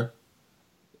placeholder.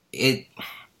 It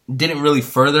didn't really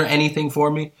further anything for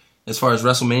me as far as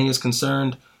WrestleMania is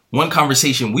concerned. One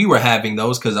conversation we were having, though,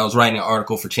 is because I was writing an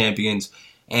article for Champions,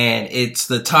 and it's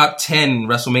the top 10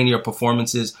 WrestleMania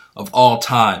performances of all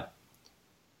time.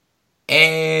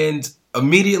 And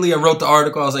immediately I wrote the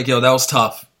article. I was like, yo, that was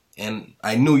tough. And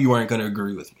I knew you weren't going to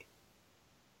agree with me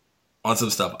on some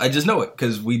stuff. I just know it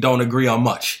because we don't agree on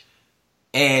much.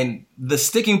 And the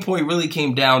sticking point really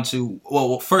came down to,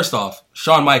 well, first off,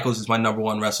 Shawn Michaels is my number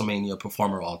one WrestleMania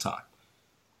performer of all time.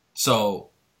 So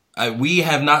we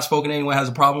have not spoken to anyone who has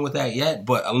a problem with that yet,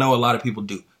 but I know a lot of people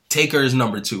do. Taker is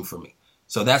number 2 for me.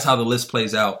 So that's how the list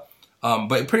plays out.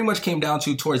 But it pretty much came down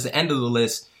to, towards the end of the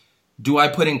list, do I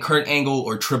put in Kurt Angle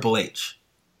or Triple H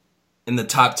in the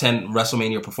top 10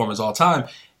 WrestleMania performers of all time?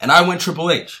 And I went Triple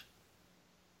H.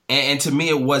 And to me,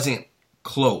 it wasn't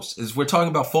close. As we're talking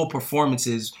about full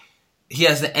performances, he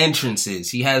has the entrances,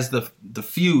 he has the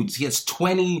feuds, he has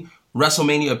 20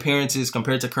 WrestleMania appearances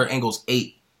compared to Kurt Angle's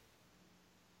 8.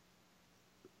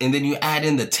 And then you add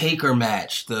in the Taker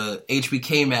match, the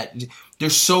HBK match.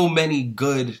 There's so many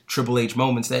good Triple H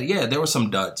moments that, yeah, there were some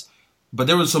duds. But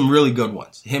there were some really good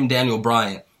ones. Him, Daniel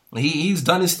Bryan. He's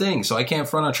done his thing, so I can't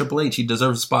front on Triple H. He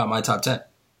deserves a spot in my top 10.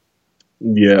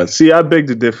 Yeah, see, I beg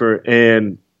to differ,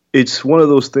 and it's one of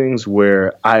those things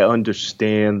where I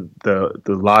understand the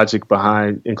logic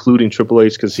behind including Triple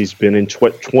H because he's been in 20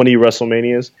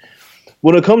 WrestleManias.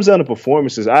 When it comes down to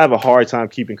performances, I have a hard time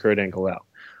keeping Kurt Angle out.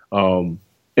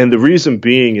 And the reason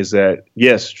being is that,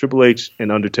 yes, Triple H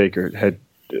and Undertaker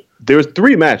there were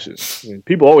 3 matches. I mean,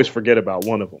 people always forget about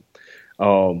one of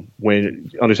them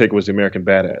when Undertaker was the American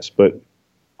Badass. But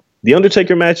the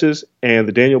Undertaker matches and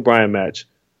the Daniel Bryan match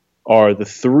are the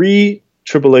 3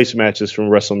 Triple H matches from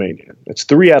WrestleMania. That's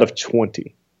 3 out of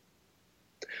 20.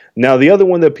 Now, the other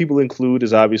one that people include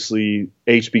is obviously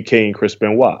HBK and Chris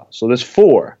Benoit. So there's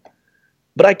 4.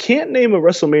 But I can't name a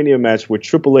WrestleMania match where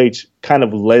Triple H kind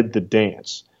of led the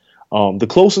dance. The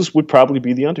closest would probably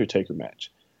be the Undertaker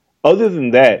match. Other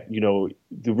than that,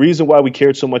 the reason why we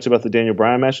cared so much about the Daniel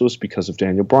Bryan match was because of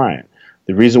Daniel Bryan.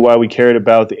 The reason why we cared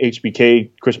about the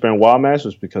HBK Chris Benoit match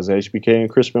was because of HBK and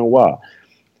Chris Benoit.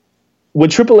 When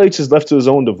Triple H is left to his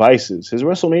own devices, his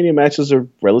WrestleMania matches are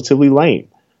relatively lame.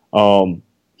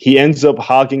 He ends up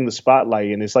hogging the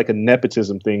spotlight, and it's like a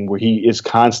nepotism thing where he is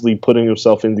constantly putting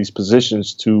himself in these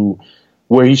positions to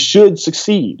where he should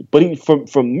succeed. But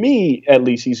from me, at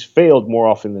least, he's failed more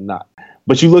often than not.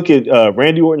 But you look at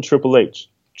Randy Orton, Triple H.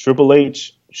 Triple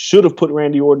H should have put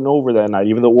Randy Orton over that night,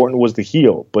 even though Orton was the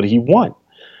heel, but he won.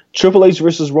 Triple H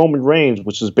versus Roman Reigns,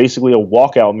 which was basically a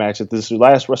walkout match at this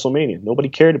last WrestleMania. Nobody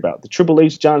cared about. The Triple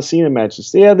H John Cena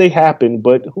matches, yeah, they happened,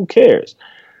 but who cares?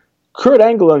 Kurt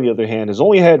Angle, on the other hand, has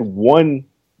only had one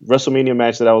WrestleMania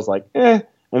match that I was like, and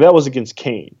that was against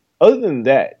Kane. Other than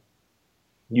that,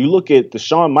 you look at the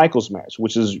Shawn Michaels match,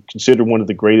 which is considered one of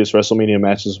the greatest WrestleMania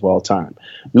matches of all time.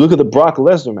 You look at the Brock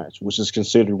Lesnar match, which is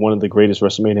considered one of the greatest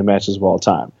WrestleMania matches of all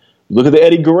time. You look at the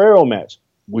Eddie Guerrero match,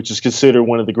 which is considered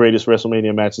one of the greatest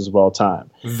WrestleMania matches of all time.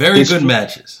 Very good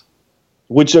matches.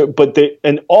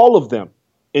 And all of them,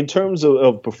 in terms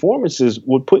of performances,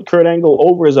 would put Kurt Angle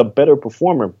over as a better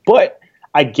performer. But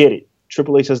I get it.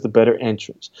 Triple H has the better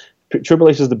entrance. Triple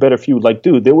H has the better feud. Like,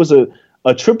 dude, there was a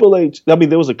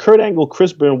Kurt Angle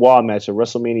Chris Benoit match at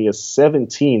WrestleMania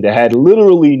 17 that had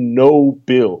literally no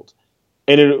build.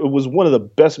 And it was one of the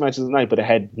best matches of the night, but it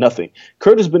had nothing.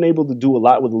 Kurt has been able to do a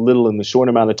lot with a little in the short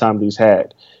amount of time that he's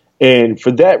had. And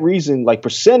for that reason, like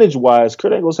percentage-wise,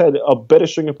 Kurt Angle's had a better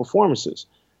string of performances.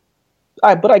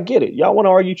 But I get it. Y'all want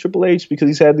to argue Triple H because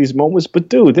he's had these moments. But,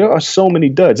 dude, there are so many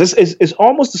duds. It's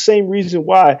almost the same reason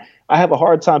why I have a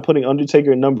hard time putting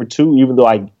Undertaker at number 2, even though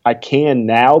I can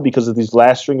now because of these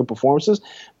last string of performances.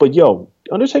 But,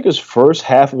 Undertaker's first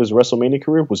half of his WrestleMania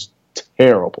career was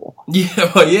terrible.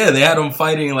 Yeah, they had him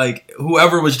fighting, like,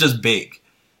 whoever was just big.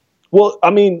 Well,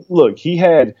 I mean, look, he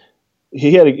had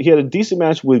a decent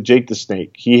match with Jake the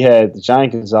Snake. He had the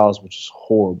Giant Gonzalez, which was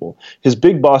horrible. His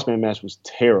Big Boss Man match was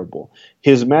terrible.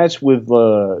 His match with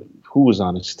who was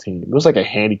on his team? It was like a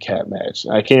handicap match.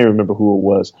 I can't remember who it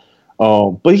was.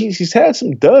 But he's had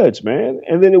some duds, man.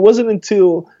 And then it wasn't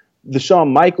until the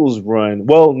Shawn Michaels run.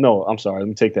 Well, no, I'm sorry. Let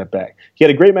me take that back. He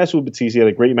had a great match with Batista. He had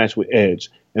a great match with Edge.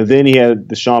 And then he had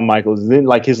the Shawn Michaels. And then,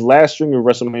 like, his last string of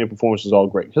WrestleMania performances was all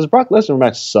great. Because Brock Lesnar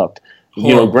match sucked. Horrible.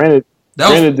 You know, granted,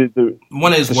 the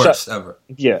one of his worst ever.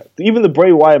 Yeah. Even the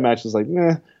Bray Wyatt match was like,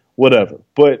 whatever.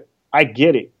 But I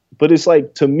get it. But it's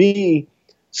like, to me,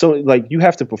 so, like, you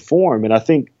have to perform. And I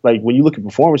think, like, when you look at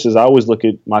performances, I always look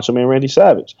at Macho Man Randy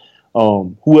Savage,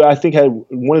 who I think had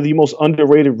one of the most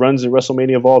underrated runs in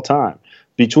WrestleMania of all time,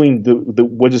 between the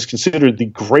what is considered the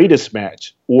greatest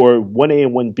match, or 1A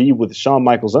and 1B, with Shawn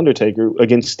Michaels Undertaker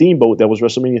against Steamboat. That was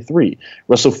WrestleMania 3.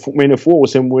 WrestleMania 4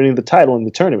 was him winning the title in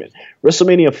the tournament.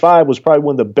 WrestleMania 5 was probably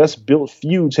one of the best built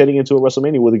feuds heading into a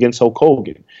WrestleMania with against Hulk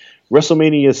Hogan.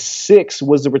 WrestleMania 6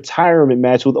 was the retirement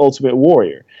match with Ultimate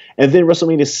Warrior. And then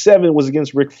WrestleMania 7 was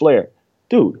against Ric Flair.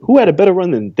 Dude, who had a better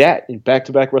run than that in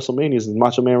back-to-back WrestleManias than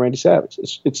Macho Man Randy Savage?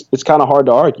 It's kind of hard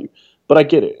to argue. But I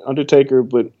get it. Undertaker,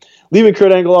 but leaving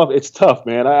Kurt Angle off, it's tough,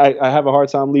 man. I have a hard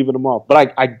time leaving him off.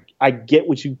 But I get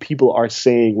what you people are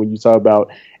saying when you talk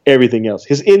about everything else.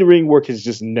 His in-ring work has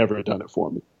just never done it for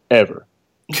me. Ever.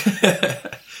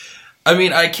 I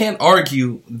mean, I can't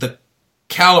argue the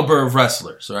caliber of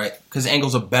wrestlers, right? Because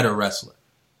Angle's a better wrestler.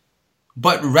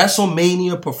 But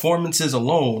WrestleMania performances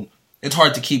alone, it's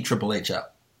hard to keep Triple H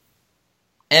out.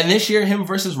 And this year, him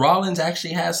versus Rollins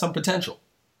actually has some potential.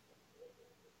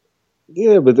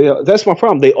 Yeah, but that's my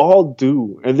problem. They all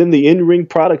do. And then the in-ring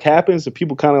product happens and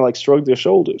people kind of like shrug their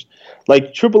shoulders.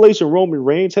 Like Triple H and Roman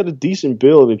Reigns had a decent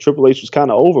build and Triple H was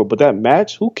kind of over. But that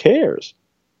match, who cares?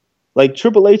 Like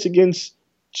Triple H against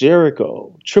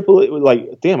Jericho.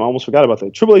 Damn, I almost forgot about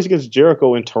that. Triple H against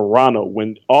Jericho in Toronto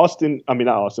when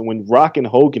when Rock and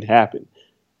Hogan happened.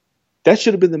 That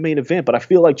should have been the main event. But I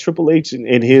feel like Triple H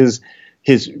and his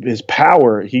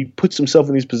power, he puts himself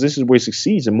in these positions where he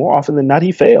succeeds, and more often than not,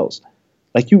 he fails.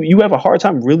 Like you have a hard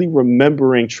time really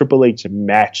remembering Triple H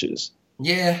matches.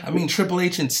 Yeah, I mean Triple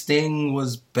H and Sting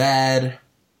was bad.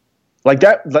 Like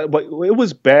that, it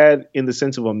was bad in the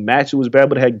sense of a match. It was bad,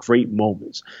 but it had great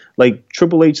moments. Like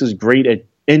Triple H is great at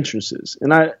entrances,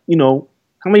 and how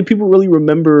many people really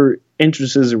remember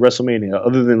entrances at WrestleMania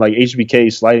other than like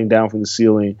HBK sliding down from the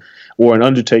ceiling or an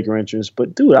Undertaker entrance?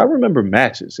 But dude, I remember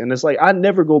matches, and it's like I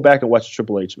never go back and watch a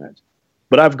Triple H match.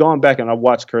 But I've gone back and I've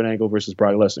watched Kurt Angle versus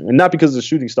Brock Lesnar. And not because of the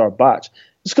shooting star botch.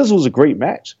 It's because it was a great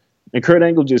match. And Kurt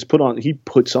Angle just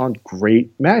puts on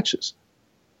great matches.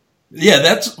 Yeah,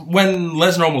 that's when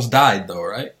Lesnar almost died, though,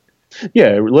 right?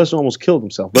 Yeah, Lesnar almost killed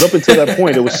himself. But up until that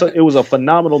point, it was a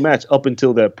phenomenal match up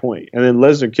until that point. And then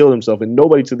Lesnar killed himself. And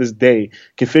nobody to this day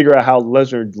can figure out how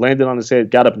Lesnar landed on his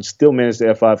head, got up, and still managed to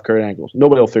F5 Kurt Angle.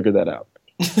 Nobody will figure that out.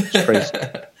 It's crazy.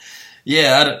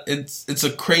 Yeah, it's a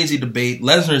crazy debate.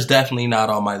 Lesnar's definitely not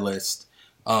on my list.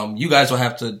 You guys will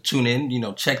have to tune in,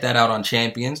 check that out on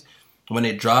Champions when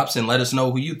it drops, and let us know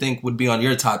who you think would be on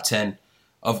your top 10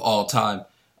 of all time.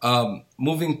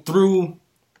 Moving through,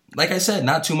 like I said,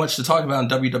 not too much to talk about in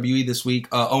WWE this week.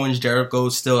 Owens Jericho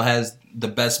still has the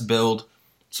best build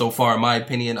so far, in my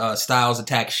opinion. Styles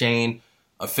attack Shane,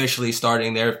 officially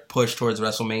starting their push towards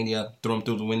WrestleMania, threw him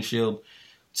through the windshield.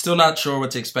 Still not sure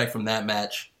what to expect from that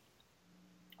match.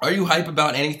 Are you hype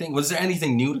about anything? Was there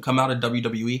anything new to come out of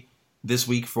WWE this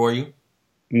week for you?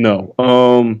 No.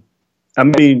 I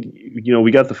mean, we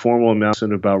got the formal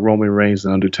announcement about Roman Reigns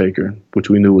and Undertaker,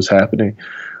 which we knew was happening.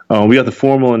 We got the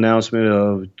formal announcement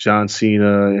of John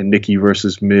Cena and Nikki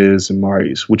versus Miz and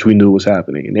Maryse, which we knew was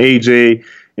happening. And AJ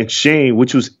and Shane,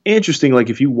 which was interesting.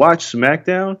 Like, if you watch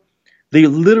SmackDown, they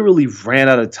literally ran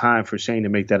out of time for Shane to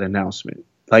make that announcement.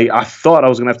 Like, I thought I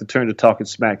was going to have to turn to Talking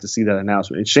Smack to see that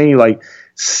announcement. And Shane,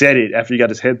 said it after he got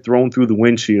his head thrown through the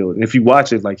windshield. And if you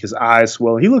watch it, his eyes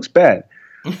swell. He looks bad.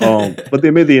 But they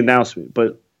made the announcement.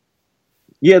 But,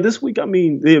 yeah, this week,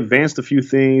 they advanced a few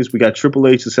things. We got Triple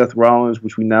H and Seth Rollins,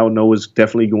 which we now know is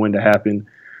definitely going to happen.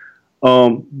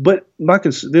 But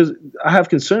I have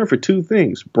concern for two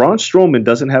things. Braun Strowman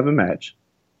doesn't have a match,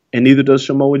 and neither does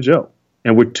Samoa Joe.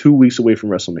 And we're 2 weeks away from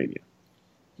WrestleMania.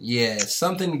 Yeah,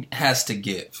 something has to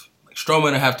give.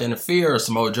 Strowman will have to interfere, or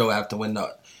Samoa Joe will have to win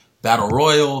the Battle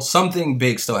Royal. Something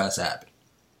big still has to happen.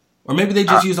 Or maybe they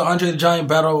just use the Andre the Giant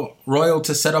Battle Royal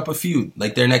to set up a feud,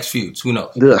 their next feuds. Who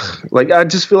knows? I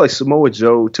just feel like Samoa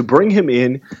Joe, to bring him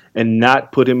in and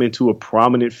not put him into a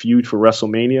prominent feud for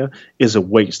WrestleMania is a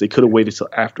waste. They could have waited till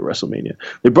after WrestleMania.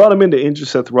 They brought him in to injure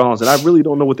Seth Rollins, and I really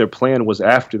don't know what their plan was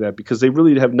after that, because they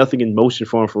really have nothing in motion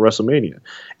for him for WrestleMania.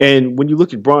 And when you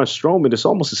look at Braun Strowman, it's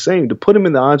almost the same. To put him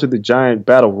in the Andre the Giant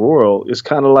Battle Royal is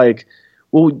kind of like,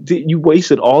 well, you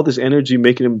wasted all this energy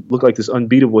making him look like this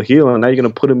unbeatable heel, and now you're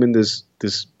going to put him in this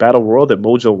battle royal that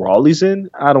Mojo Rawley's in?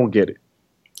 I don't get it.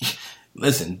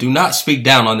 Listen, do not speak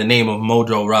down on the name of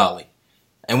Mojo Rawley.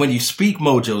 And when you speak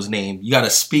Mojo's name, you got to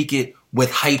speak it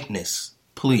with hypeness,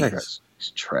 please. That guy's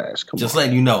trash. Come Just on.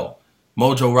 letting you know,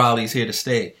 Mojo Rawley's here to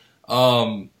stay.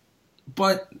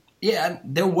 But yeah,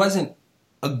 there wasn't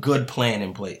a good plan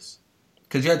in place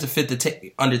because you had to fit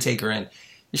the Undertaker in.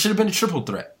 It should have been a triple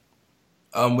threat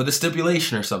with a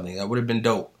stipulation or something. That would have been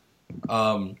dope.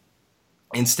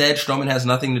 Instead, Strowman has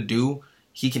nothing to do.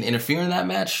 He can interfere in that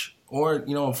match, or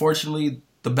unfortunately,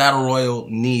 the Battle Royal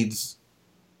needs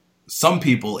some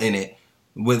people in it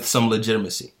with some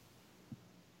legitimacy,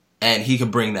 and he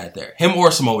could bring that there. Him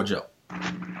or Samoa Joe.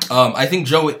 I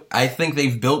think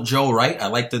they've built Joe right. I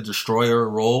like the Destroyer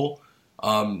role.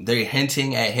 They're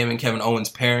hinting at him and Kevin Owens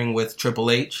pairing with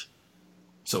Triple H.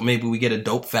 So maybe we get a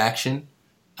dope faction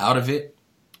out of it.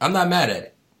 I'm not mad at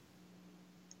it.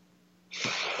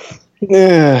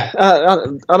 Yeah,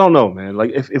 I don't know, man.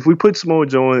 Like, if we put Samoa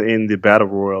Joe in the Battle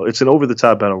Royal, it's an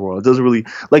over-the-top Battle Royal. It doesn't really...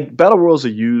 Like, Battle Royals are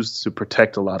used to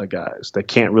protect a lot of guys that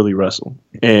can't really wrestle.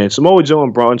 And Samoa Joe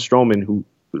and Braun Strowman,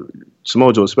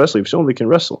 Samoa Joe especially, if Strowman can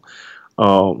wrestle.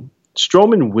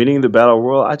 Strowman winning the Battle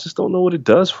Royal, I just don't know what it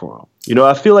does for him.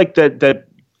 I feel like that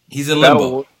he's in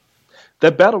limbo.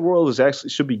 That Battle Royal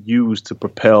should be used to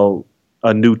propel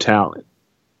a new talent.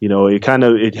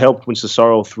 It helped when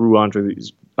Cesaro threw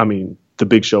the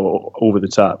Big Show over the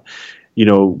top.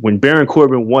 When Baron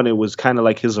Corbin won, it was kind of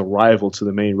like his arrival to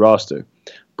the main roster.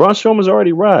 Braun Strowman's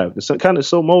already arrived. It's kind of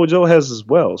so Mojo has as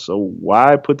well. So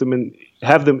why put them in?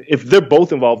 Have them, if they're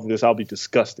both involved in this, I'll be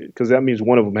disgusted because that means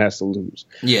one of them has to lose.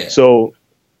 Yeah. So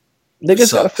they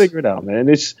just got to figure it out,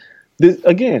 man.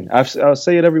 Again, I'll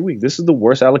say it every week. This is the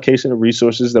worst allocation of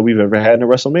resources that we've ever had in a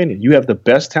WrestleMania. You have the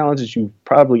best talent that you've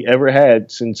probably ever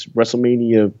had since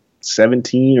WrestleMania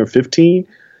 17 or 15,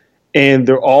 and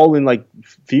they're all in like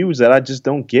feuds that I just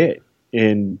don't get.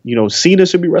 And Cena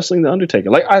should be wrestling the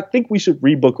Undertaker. Like, I think we should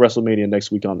rebook WrestleMania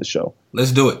next week on the show.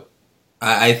 Let's do it.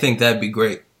 I think that'd be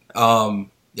great.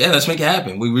 Let's make it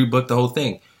happen. We rebook the whole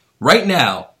thing right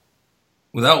now.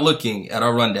 Without looking at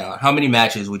our rundown, how many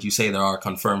matches would you say there are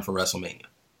confirmed for WrestleMania?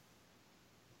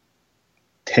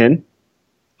 10?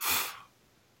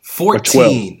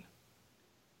 14.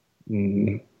 Whew.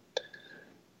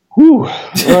 All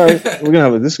right.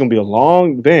 This is going to be a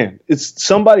long band. It's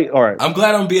somebody. All right. I'm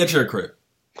glad I'm be at your crib.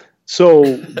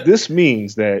 So this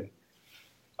means that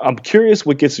I'm curious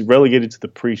what gets relegated to the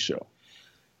pre-show.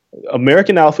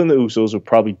 American Alpha and the Usos will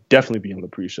probably definitely be on the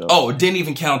pre-show. Oh, didn't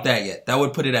even count that yet. That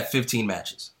would put it at 15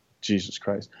 matches. Jesus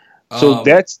Christ. So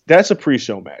that's a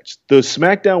pre-show match. The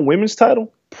SmackDown Women's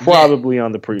title, probably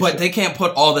on the pre-show. But they can't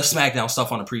put all the SmackDown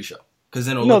stuff on the pre-show because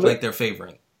then it'll look like they're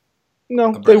favoring.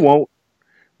 No, they won't.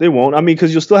 They won't. I mean,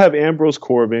 because you'll still have Ambrose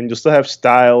Corbin. You'll still have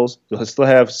Styles. You'll still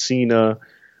have Cena.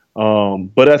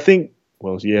 But I think,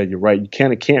 you're right. You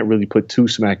can't really put two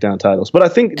SmackDown titles. But I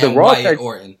think the Raw Wyatt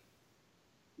Orton.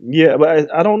 Yeah,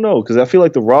 but I don't know because I feel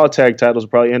like the Raw tag titles are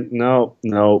probably no.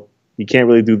 You can't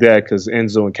really do that because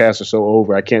Enzo and Cass are so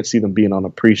over. I can't see them being on a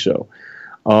pre-show.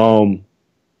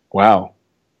 Wow,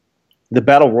 the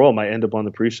Battle Royal might end up on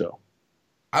the pre-show.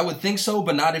 I would think so,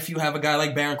 but not if you have a guy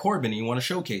like Baron Corbin and you want to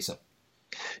showcase him.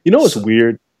 It's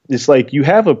weird. It's like you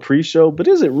have a pre-show, but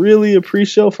is it really a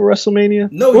pre-show for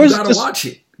WrestleMania? No, you gotta watch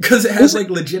it because it has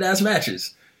like legit ass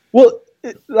matches. Well.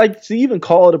 To even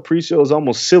call it a pre-show is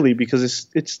almost silly because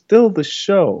it's still the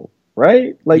show,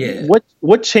 right? Like,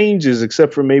 what changes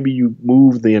except for maybe you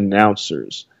move the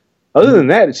announcers? Other than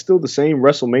that, it's still the same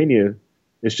WrestleMania.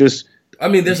 It's just... I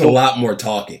mean, there's a lot more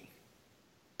talking.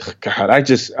 God, I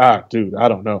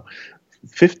don't know.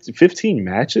 15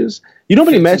 matches? You know how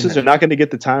many matches are not going to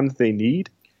get the time that they need?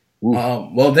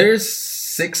 There's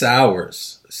 6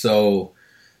 hours. So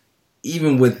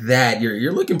even with that,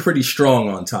 you're looking pretty strong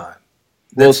on time.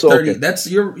 That's 30. Okay. That's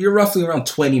you're roughly around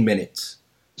 20 minutes.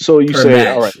 So you say match,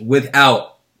 all right,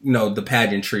 without the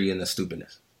pageantry and the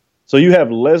stupidness. So you have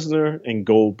Lesnar and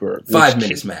Goldberg. 5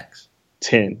 minutes max.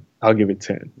 10. I'll give it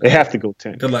 10. They have to go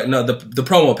 10. Good luck. No, the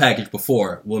promo package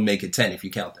before will make it 10 if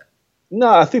you count that. No,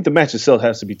 I think the match itself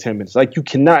has to be 10 minutes. Like, you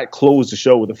cannot close the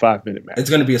show with a 5-minute match. It's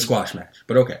going to be a squash match,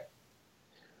 but okay.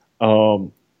 I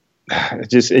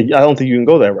don't think you can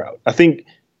go that route. I think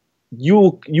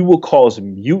you will cause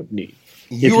mutiny.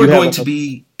 You are going to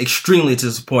be extremely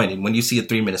disappointed when you see a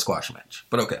 3-minute squash match.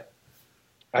 But okay.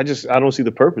 I don't see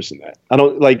the purpose in that.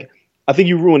 I think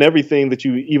you ruin everything that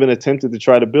you even attempted to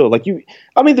try to build. The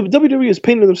WWE has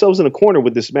painted themselves in a corner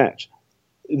with this match.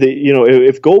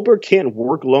 if Goldberg can't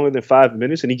work longer than 5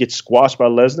 minutes and he gets squashed by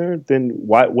Lesnar, then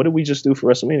what did we just do for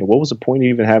WrestleMania? What was the point of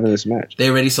even having this match? They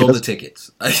already sold the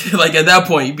tickets. Like, at that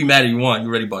point, you'd be mad if you won. You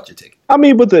already bought your ticket. I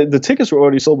mean, but the tickets were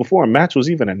already sold before a match was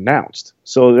even announced.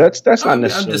 So that's not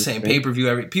necessary. I'm just saying,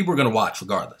 pay-per-view, people are going to watch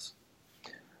regardless.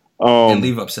 And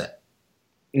leave upset.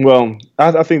 Well,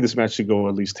 I think this match should go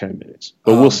at least 10 minutes,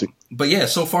 but we'll see. But yeah,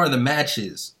 so far the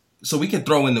matches, so we can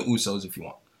throw in the Usos if you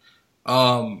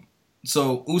want.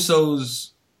 So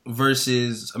Usos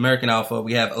versus American Alpha.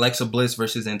 We have Alexa Bliss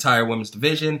versus the entire women's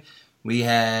division. We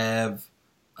have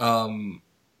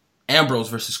Ambrose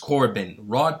versus Corbin.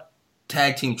 Raw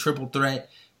Tag Team Triple Threat.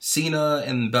 Cena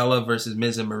and Bella versus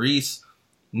Miz and Maurice.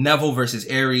 Neville versus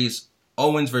Aries.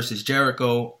 Owens versus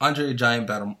Jericho. Andre the Giant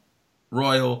Battle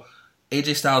Royal.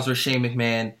 AJ Styles versus Shane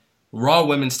McMahon. Raw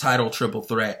Women's Title Triple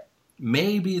Threat.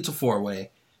 Maybe it's a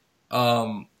 4-way.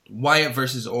 Wyatt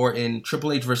versus Orton.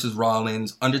 Triple H versus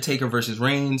Rollins. Undertaker versus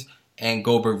Reigns. And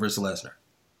Goldberg versus Lesnar.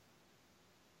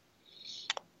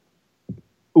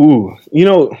 Ooh,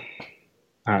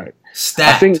 all right.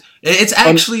 Stacked. I think it's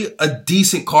actually a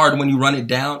decent card when you run it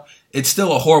down. It's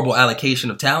still a horrible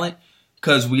allocation of talent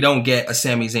because we don't get a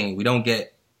Sami Zayn. We don't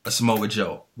get a Samoa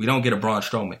Joe. We don't get a Braun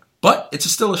Strowman. But it's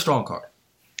still a strong card.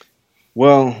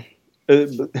 Well,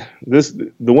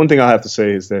 the one thing I have to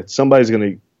say is that somebody's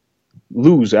going to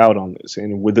lose out on this.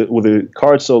 And with the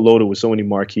card so loaded with so many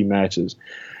marquee matches,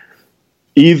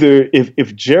 either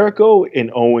if Jericho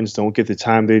and Owens don't get the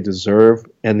time they deserve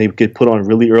and they get put on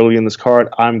really early in this card,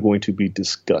 I'm going to be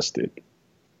disgusted.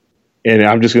 And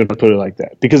I'm just going to put it like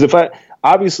that. Because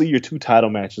obviously your 2 title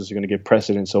matches are going to get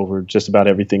precedence over just about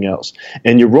everything else.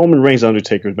 And your Roman Reigns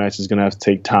Undertaker match is going to have to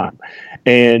take time.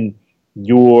 And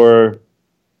your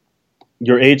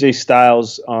AJ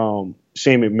Styles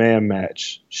Shane McMahon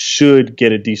match should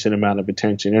get a decent amount of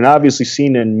attention. And obviously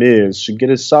Cena and Miz should get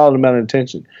a solid amount of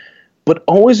attention. But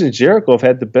Owens and Jericho have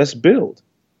had the best build.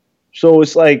 So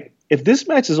it's like, if this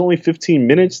match is only 15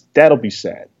 minutes, that'll be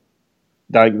sad.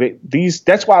 Like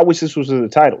that's why I wish this was the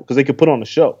title, because they could put on a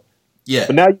show. Yeah.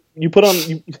 But now you put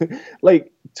on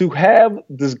like to have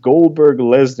this Goldberg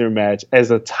Lesnar match as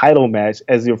a title match,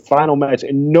 as your final match,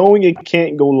 and knowing it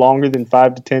can't go longer than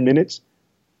 5 to 10 minutes,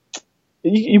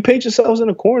 you paint yourselves in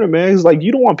a corner, man. It's like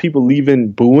you don't want people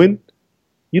leaving booing.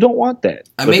 You don't want that.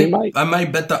 I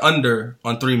might bet the under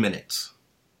on 3 minutes.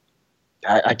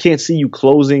 I can't see you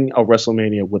closing a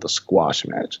WrestleMania with a squash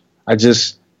match.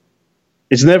 It's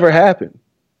never happened.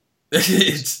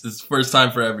 It's the first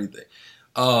time for everything.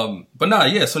 But nah,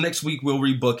 yeah, so next week we'll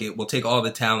rebook it. We'll take all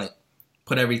the talent,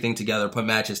 put everything together, put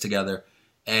matches together,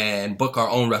 and book our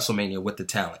own WrestleMania with the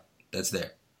talent that's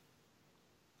there.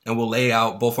 And we'll lay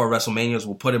out both our WrestleManias,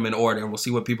 we'll put them in order, and we'll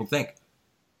see what people think.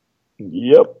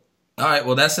 Yep. All right,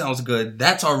 well, that sounds good.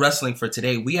 That's our wrestling for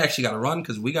today. We actually got to run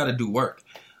because we got to do work.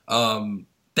 Thank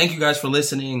you guys for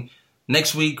listening.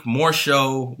 Next week, more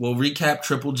show. We'll recap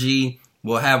Triple G.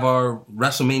 We'll have our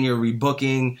WrestleMania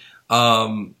rebooking.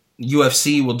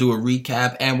 UFC, we'll do a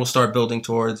recap, and we'll start building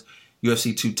towards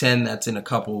UFC 210. That's in a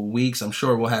couple of weeks. I'm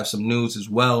sure we'll have some news as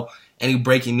well. Any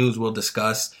breaking news we'll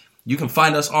discuss. You can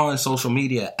find us on social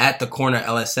media at The Corner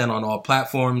LSN on all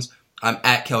platforms. I'm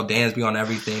at Kel Dansby on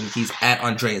everything. He's at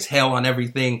Andreas Hale on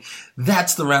everything.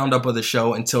 That's the roundup of the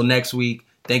show. Until next week,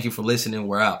 thank you for listening.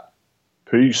 We're out.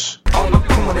 Peace.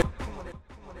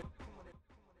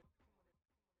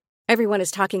 Everyone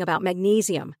is talking about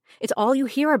magnesium. It's all you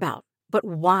hear about. But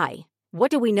why?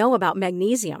 What do we know about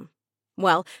magnesium?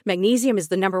 Well, magnesium is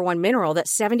the #1 mineral that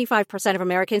 75% of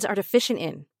Americans are deficient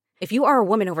in. If you are a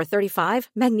woman over 35,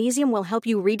 magnesium will help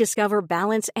you rediscover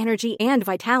balance, energy, and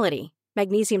vitality.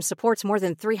 Magnesium supports more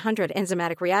than 300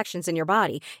 enzymatic reactions in your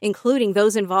body, including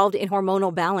those involved in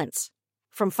hormonal balance.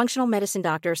 From functional medicine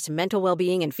doctors to mental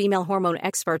well-being and female hormone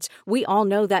experts, we all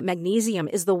know that magnesium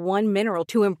is the one mineral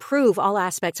to improve all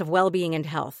aspects of well-being and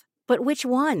health. But which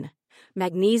one?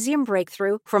 Magnesium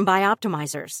Breakthrough from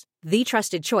Bioptimizers, the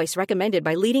trusted choice recommended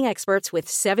by leading experts with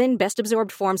 7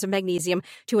 best-absorbed forms of magnesium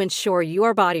to ensure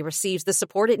your body receives the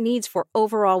support it needs for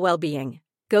overall well-being.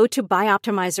 Go to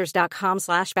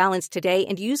bioptimizers.com/balance today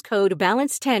and use code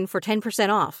BALANCE10 for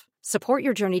 10% off. Support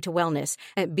your journey to wellness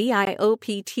at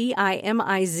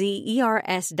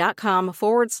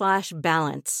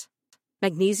bioptimizers.com/balance.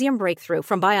 Magnesium Breakthrough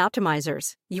from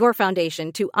Bioptimizers, your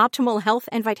foundation to optimal health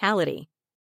and vitality.